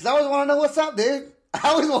 Because I always want to know what's up, dude. I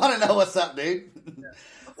always want to know what's up, dude. Yeah.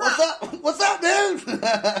 What's up, dude?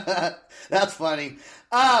 That's funny.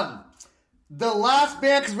 The last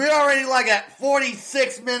band, because we're already like at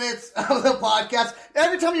 46 minutes of the podcast.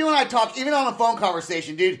 Every time you and I talk, even on a phone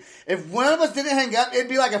conversation, dude, if one of us didn't hang up, it'd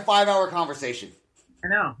be like a 5-hour conversation. I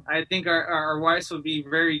know. I think our wives would be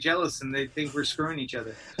very jealous and they'd think we're screwing each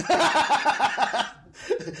other. I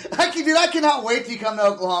cannot wait till you come to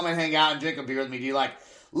Oklahoma and hang out and drink a beer with me, dude. Like,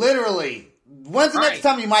 literally, when's the next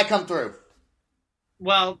time you might come through?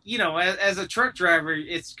 Well, as a truck driver,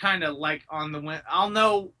 it's kind of like on the win. I'll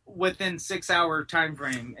know within 6-hour time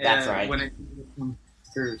frame. That's right. When it comes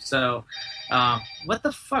through. So, what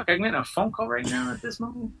the fuck? I'm getting a phone call right now at this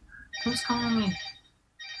moment. Who's calling me?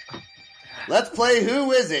 Let's play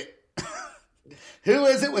Who Is It? Who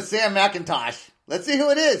Is It with Sam McIntosh. Let's see who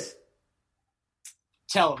it is.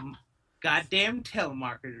 Tell them. Goddamn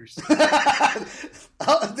telemarketers.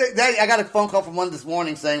 I got a phone call from one this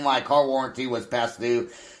morning saying my car warranty was past due.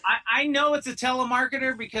 I know it's a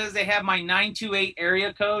telemarketer because they have my 928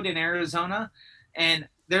 area code in Arizona, and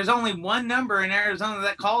there's only one number in Arizona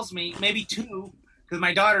that calls me, maybe two, because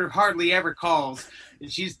my daughter hardly ever calls.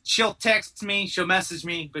 she'll text me, she'll message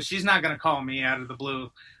me, but she's not going to call me out of the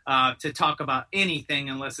blue to talk about anything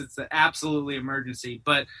unless it's an absolutely emergency.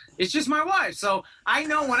 But it's just my wife. So I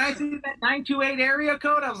know when I see that 928 area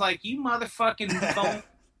code, I was like, you motherfucking phone.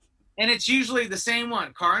 And it's usually the same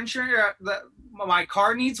one. Car insurance. My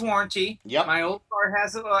car needs warranty. Yep. My old car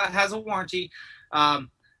has a warranty. I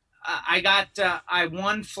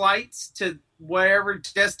won flights to wherever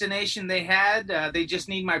destination they had. They just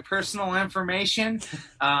need my personal information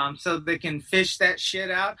so they can fish that shit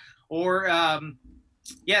out. Or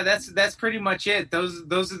that's pretty much it. Those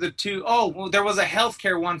are the two. Oh, well, there was a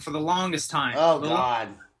healthcare one for the longest time. Oh God.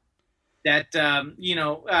 That and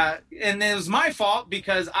it was my fault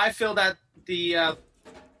because I filled out the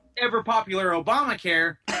ever popular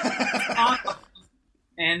Obamacare,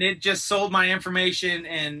 and it just sold my information.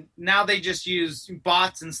 And now they just use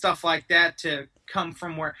bots and stuff like that to come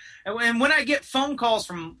from where. And when I get phone calls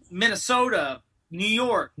from Minnesota, New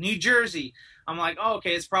York, New Jersey, I'm like, oh,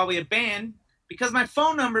 okay, it's probably a band because my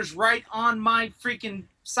phone number's right on my freaking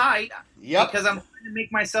site. Yep. Because I'm trying to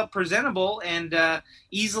make myself presentable and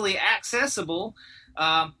easily accessible.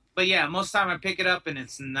 But yeah, most of the time I pick it up and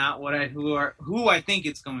it's not who I think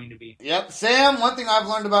it's going to be. Yep. Sam, one thing I've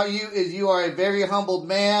learned about you is you are a very humbled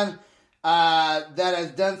man that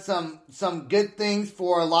has done some good things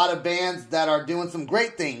for a lot of bands that are doing some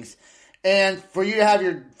great things. And for you to have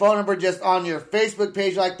your phone number just on your Facebook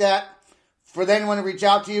page like that, for anyone to reach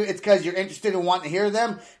out to you, it's because you're interested in wanting to hear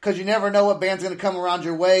them, because you never know what band's going to come around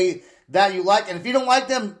your way that you like. And if you don't like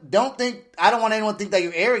them, I don't want anyone to think that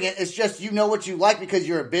you're arrogant. It's just you know what you like because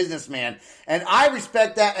you're a businessman. And I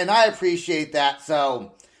respect that and I appreciate that.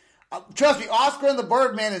 So, trust me, Oscar and the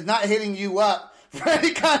Birdman is not hitting you up for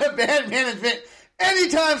any kind of band management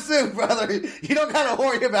anytime soon, brother. You don't got to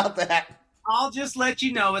worry about that. I'll just let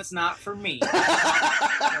you know it's not for me.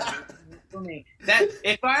 For me. That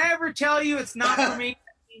if I ever tell you it's not for me,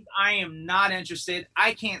 that means I am not interested.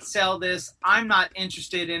 I can't sell this. I'm not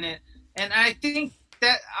interested in it. And I think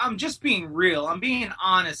that I'm just being real. I'm being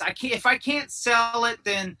honest. If I can't sell it,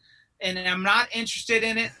 then and I'm not interested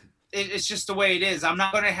in it, it's just the way it is. I'm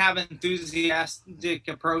not going to have an enthusiastic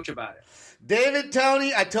approach about it. David,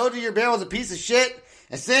 Tony, I told you your band was a piece of shit,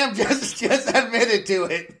 and Sam just admitted to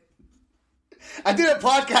it. I did a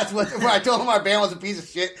podcast with him where I told him our band was a piece of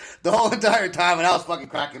shit the whole entire time, and I was fucking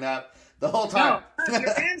cracking up the whole time. No,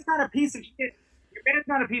 your band's not a piece of shit. Your band's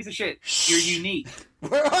not a piece of shit. You're unique.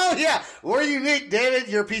 We're unique, David.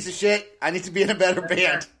 You're a piece of shit. I need to be in a better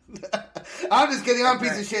band. I'm just kidding. I'm a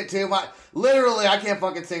piece of shit, too. Literally, I can't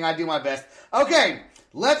fucking sing. I do my best. Okay,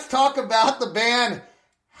 let's talk about the band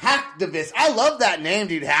Hacktivist. I love that name,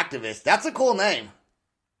 dude, Hacktivist. That's a cool name.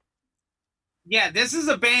 Yeah, this is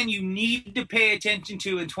a band you need to pay attention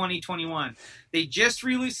to in 2021. They just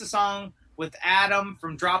released a song with Adam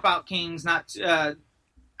from Dropout Kings, I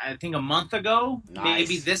think a month ago,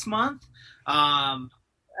 maybe this month. I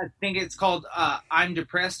think it's called I'm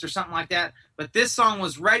Depressed or something like that. But this song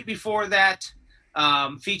was right before that,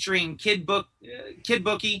 featuring Kid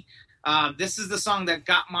Bookie. This is the song that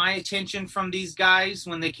got my attention from these guys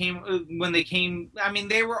when they came. I mean,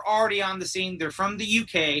 they were already on the scene. They're from the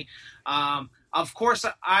UK. Of course,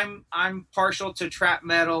 I'm partial to trap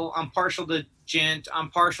metal. I'm partial to gent. I'm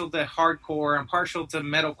partial to hardcore. I'm partial to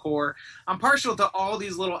metalcore. I'm partial to all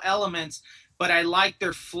these little elements, but I like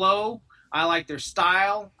their flow. I like their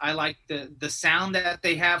style. I like the sound that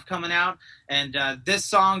they have coming out. And this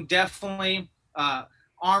song definitely,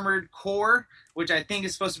 Armored Core, which I think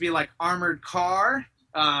is supposed to be like Armored Car,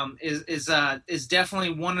 is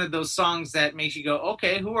definitely one of those songs that makes you go,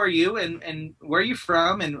 okay, who are you and where are you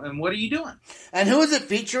from and what are you doing? And who is it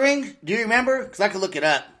featuring? Do you remember? Because I could look it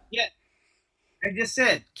up. Yeah, I just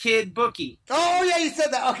said Kid Bookie. Oh yeah, you said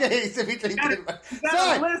that. Okay, you said featuring Kid Bookie.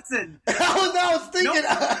 Sorry, listen. I was thinking.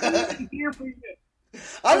 No, beer for you.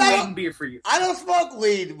 I'm beer for you. I don't smoke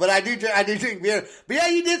weed, but I do drink beer. But yeah,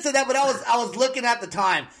 you did say that. But I was looking at the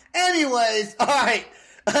time. Anyways, all right,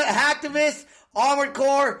 Hacktivist. Armored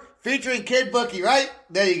Core featuring Kid Bookie, right?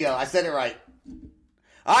 There you go. I said it right.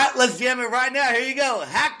 All right, let's jam it right now. Here you go.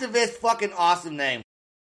 Hacktivist, fucking awesome name.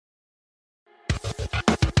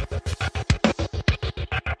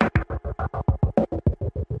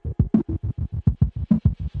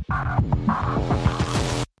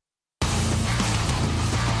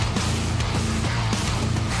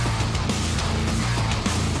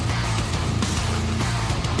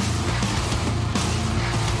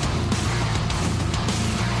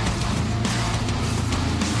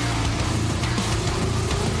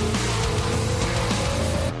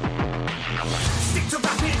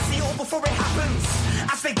 Before it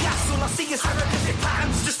happens, as they gas, all I see is hieroglyphic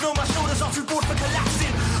patterns. Just know my shoulders are too broad for collapse.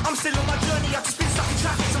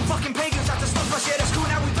 fucking pagans have to stop us, yeah, that's cool,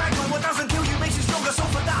 now we back on. What doesn't kill you makes you stronger, so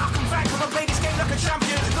for that I'll come back. I'ma play this game like a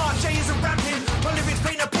champion. Nah, Jay isn't ramping. My lyrics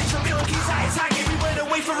paint a picture, little keys at his hanging. We went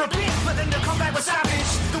away for a bit, but then the comeback was savage.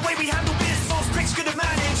 The way we handle biz, those bricks could have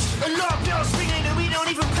managed. A lot of bells ringing and we don't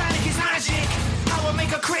even panic, it's magic. How I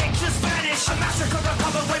make a crick just vanish. A massacre, a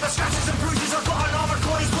cover, wave of scratches and bruises. I've got an armored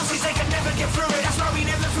core, these pussies, they can never get through it. That's why we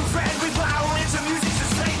never through threatened. We put our into music to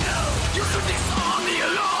say no. You could disarm the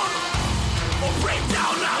alarm or break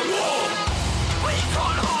down that wall, but you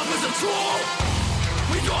can't harm us at all.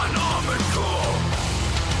 We got an armored core.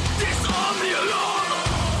 Disarm the alarm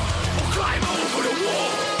or climb over the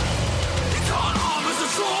wall. You can't harm us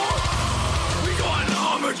at all. We got an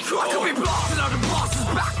armored core. I could be blasting out the blasters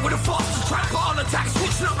back with a fastest track. But on attack,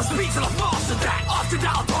 switching up the speed till I've mastered that. After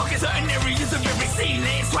that, I'll target certain areas of every scene.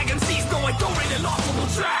 Letting swag MCs know I don't really laughable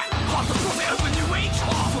track. Half the profit of a new age,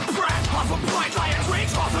 half a brat, half a bright lion's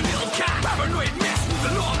rage, half a little cat. Paranoid mess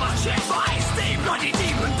with a lot on my chest. I stay bloody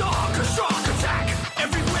deep and dark, a shark attack.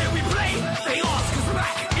 Everywhere we play, they ask us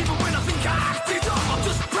back. Even when I think I acted up, I'm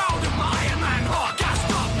just proud of my Iron Man heart. Gassed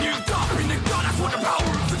up, nuked up in the gun, that's what the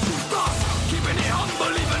power of the truth does. Keeping it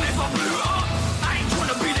humble even if I blew up. I ain't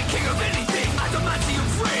trying to be the king of anything. I demand to you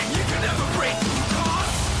free, you can never break through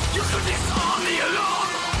cars. You could disarm the alarm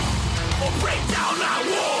or break down that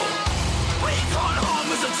wall, but you can't harm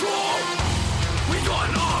us at all. We got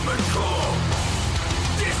an armored core.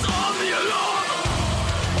 Disarm the alarm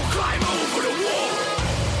or climb over the wall.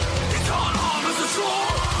 You can't harm us at all.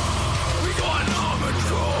 We got an armored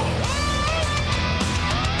core.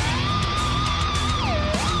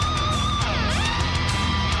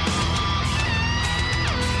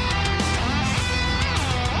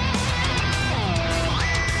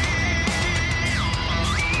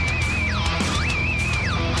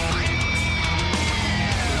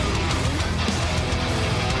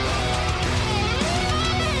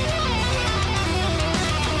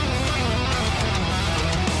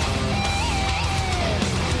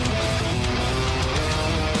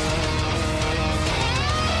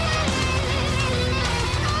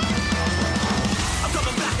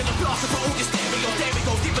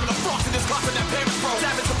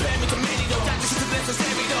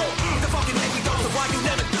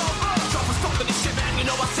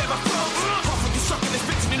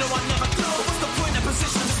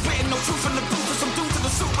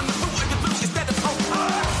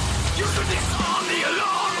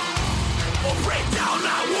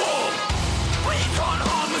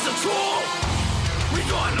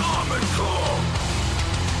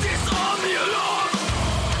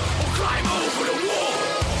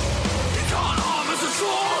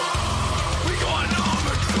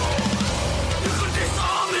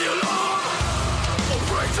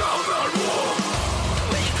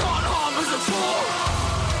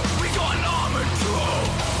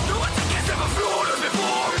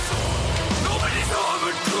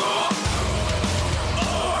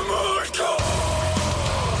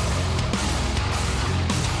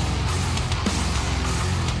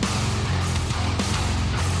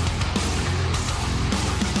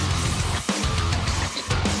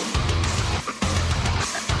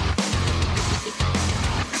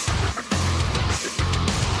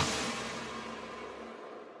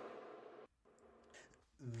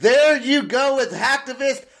 There you go with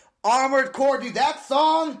Hacktivist Armored Core. Dude, that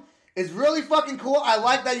song is really fucking cool. I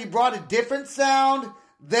like that you brought a different sound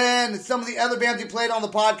than some of the other bands you played on the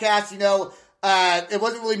podcast. You know, it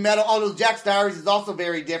wasn't really metal. Although Jack's Diaries is also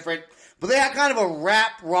very different. But they had kind of a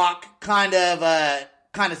rap rock kind of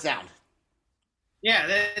sound.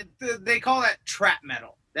 Yeah, they call that trap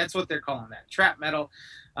metal. That's what they're calling that, trap metal.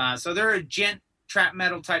 So they're a gent trap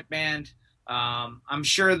metal type band. I'm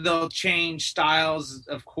sure they'll change styles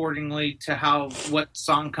accordingly to what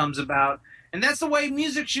song comes about. And that's the way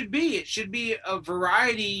music should be. It should be a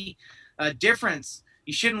variety, difference.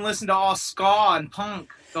 You shouldn't listen to all ska and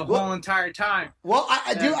punk the whole entire time. Well,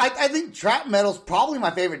 I think trap metal's probably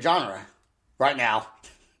my favorite genre right now.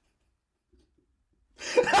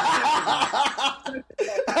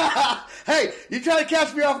 Hey, you try to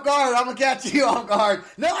catch me off guard, I'm gonna catch you off guard.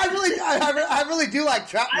 No, I really do like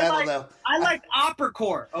trap metal though. I like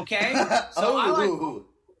operacore, okay? So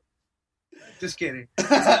just kidding.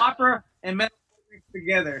 It's opera and metal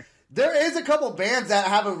together. There is a couple bands that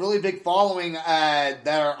have a really big following that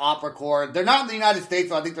are operacore. They're not in the United States,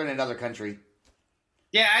 so I think they're in another country.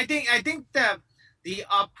 Yeah, I think the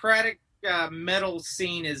operatic metal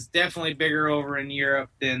scene is definitely bigger over in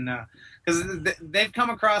Europe than because they've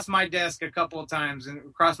come across my desk a couple of times and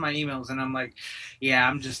across my emails, and I'm like, yeah,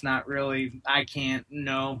 I'm just not really. I can't.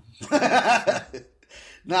 No, not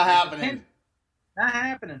happening. Not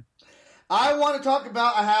happening. I want to talk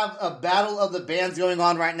about, I have a battle of the bands going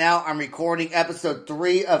on right now. I'm recording episode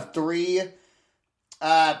 3 of 3.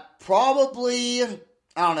 Probably, I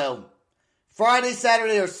don't know, Friday,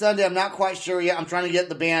 Saturday, or Sunday. I'm not quite sure yet. I'm trying to get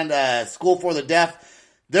the band School for the Deaf.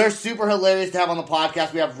 They're super hilarious to have on the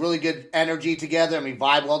podcast. We have really good energy together, and we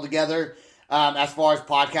vibe well together as far as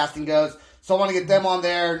podcasting goes. So I want to get them on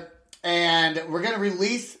there, and we're going to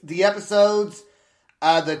release the episodes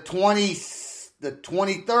the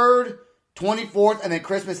 23rd, 24th, and then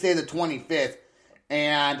Christmas Day the 25th.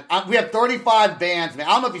 And we have 35 bands, man.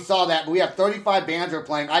 I don't know if you saw that, but we have 35 bands that are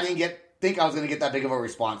playing. I didn't think I was going to get that big of a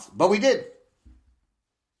response, but we did.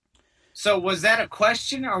 So was that a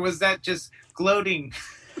question, or was that just gloating?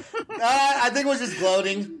 I think it was just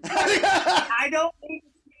gloating. I don't need to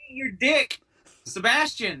see your dick,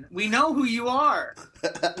 Sebastian. We know who you are.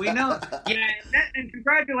 We know. Yeah, and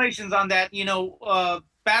congratulations on that.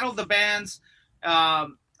 Battle of the Bands.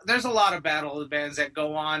 There's a lot of Battle of the Bands that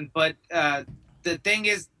go on, but the thing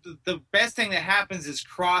is, the best thing that happens is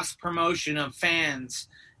cross promotion of fans.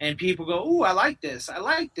 And people go, ooh, I like this,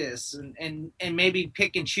 and maybe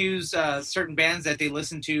pick and choose certain bands that they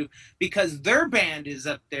listen to because their band is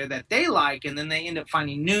up there that they like, and then they end up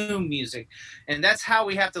finding new music. And that's how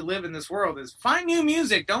we have to live in this world, is find new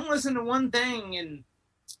music. Don't listen to one thing and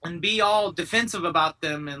be all defensive about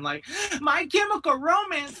them and like, My Chemical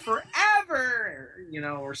Romance forever,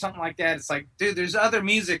 or something like that. It's like, dude, there's other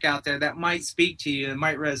music out there that might speak to you and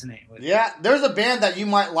might resonate with you. Yeah, there's a band that you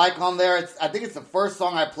might like on there. I think it's the first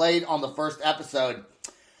song I played on the first episode.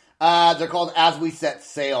 They're called As We Set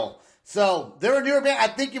Sail. So they're a newer band. I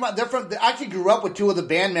think they actually grew up with two of the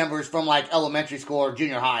band members from like elementary school or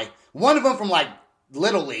junior high. One of them from like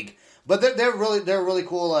Little League. But they're really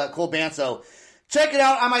cool band. So check it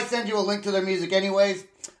out. I might send you a link to their music anyways.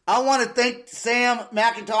 I want to thank Sam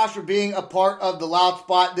McIntosh for being a part of the Loud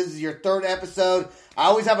Spot. This is your 3rd episode. I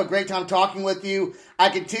always have a great time talking with you. I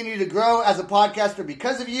continue to grow as a podcaster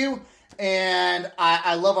because of you. And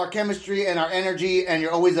I love our chemistry and our energy. And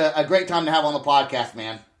you're always a great time to have on the podcast,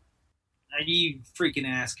 man. You freaking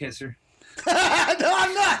ass kisser. No,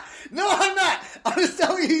 I'm not. I'm just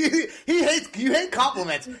telling you, you hate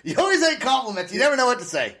compliments. You always hate compliments. You never know what to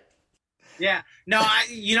say. Yeah, no,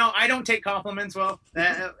 I don't take compliments well.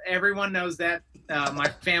 Everyone knows that. My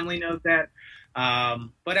family knows that.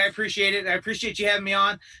 But I appreciate it. I appreciate you having me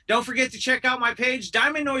on. Don't forget to check out my page,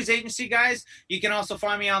 Diamond Noise Agency, guys. You can also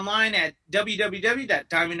find me online at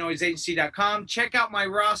www.diamondnoiseagency.com. Check out my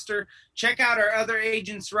roster. Check out our other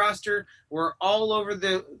agents' roster. We're all over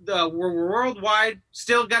we're worldwide.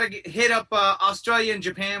 Still got to hit up Australia and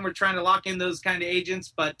Japan. We're trying to lock in those kind of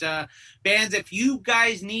agents. But bands, if you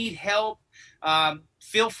guys need help,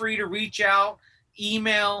 feel free to reach out,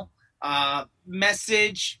 email,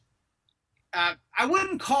 message. I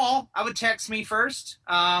wouldn't call. I would text me first.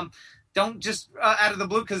 Don't just out of the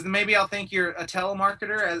blue, because maybe I'll think you're a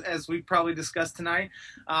telemarketer, as we probably discussed tonight.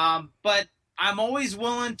 But I'm always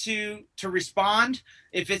willing to respond.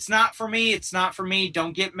 If it's not for me, it's not for me.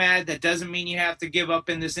 Don't get mad. That doesn't mean you have to give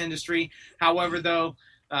up in this industry. However, though,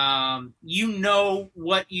 you know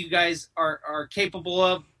what you guys are capable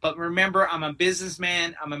of. But remember, I'm a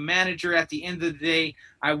businessman. I'm a manager at the end of the day.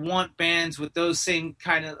 I want bands with those same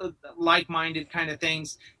kind of like-minded kind of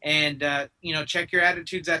things. And, check your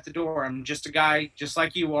attitudes at the door. I'm just a guy just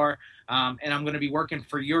like you are. And I'm going to be working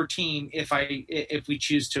for your team if we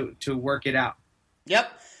choose to work it out.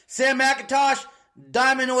 Yep. Sam McIntosh,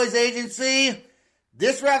 Diamond Noise Agency.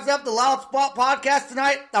 This wraps up the Loud Spot podcast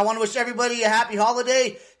tonight. I want to wish everybody a happy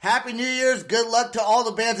holiday, happy New Year's, good luck to all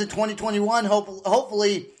the bands in 2021.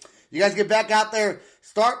 Hopefully, you guys get back out there,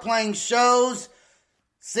 start playing shows.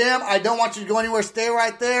 Sam, I don't want you to go anywhere. Stay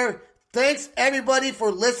right there. Thanks, everybody, for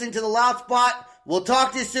listening to the Loud Spot. We'll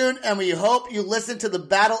talk to you soon, and we hope you listen to the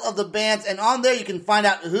Battle of the Bands. And on there, you can find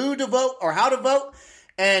out who to vote or how to vote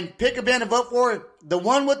and pick a band to vote for. The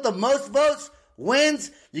one with the most votes wins.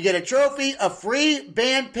 You get a trophy, a free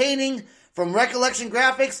band painting from Recollection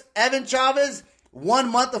Graphics, Evan Chavez, 1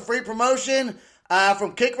 month of free promotion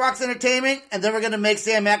from Kick Rocks Entertainment, and then we're going to make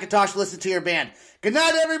Sam McIntosh listen to your band. Good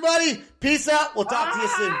night, everybody. Peace out. We'll talk to you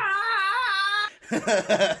soon.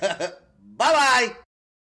 Bye-bye.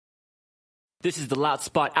 This is the Loud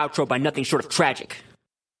Spot outro by Nothing Short of Tragic.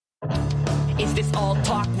 Is this all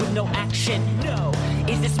talk with no action? No.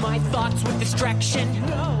 Is this my thoughts with distraction?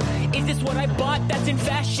 No. Is this what I bought that's in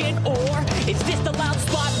fashion? Or is this the Loud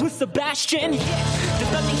Spot with Sebastian? Yes. Does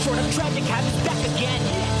Nothing Short of Tragic have his back again?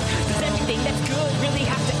 Yes. Does everything that's good really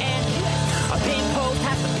have to end? Yes. A pimp host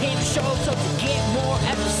has to pimp show, so to get more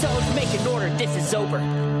episodes, make an order, this is over.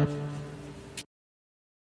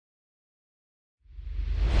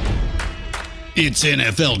 It's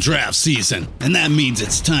NFL draft season, and that means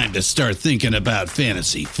it's time to start thinking about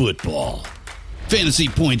fantasy football.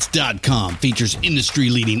 FantasyPoints.com features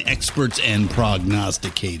industry-leading experts and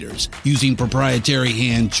prognosticators using proprietary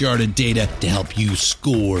hand-charted data to help you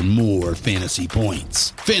score more fantasy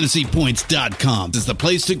points. FantasyPoints.com is the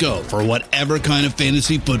place to go for whatever kind of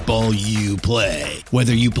fantasy football you play.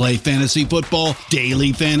 Whether you play fantasy football,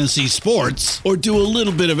 daily fantasy sports, or do a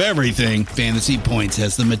little bit of everything, Fantasy Points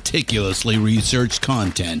has the meticulously researched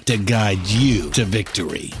content to guide you to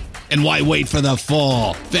victory. And why wait for the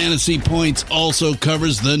fall? Fantasy Points also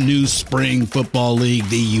covers the new spring football league,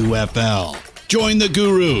 the UFL. Join the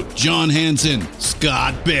guru, John Hansen,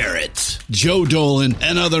 Scott Barrett, Joe Dolan,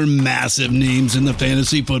 and other massive names in the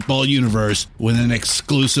fantasy football universe with an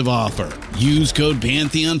exclusive offer. Use code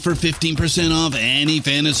Pantheon for 15% off any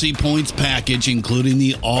Fantasy Points package, including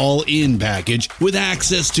the all-in package, with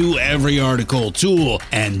access to every article, tool,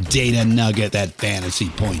 and data nugget that Fantasy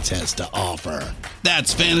Points has to offer.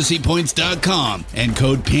 That's FantasyPoints.com and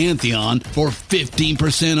code Pantheon for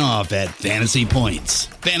 15% off at Fantasy Points.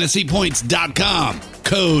 FantasyPoints.com,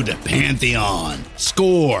 code Pantheon.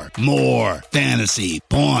 Score more fantasy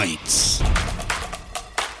points.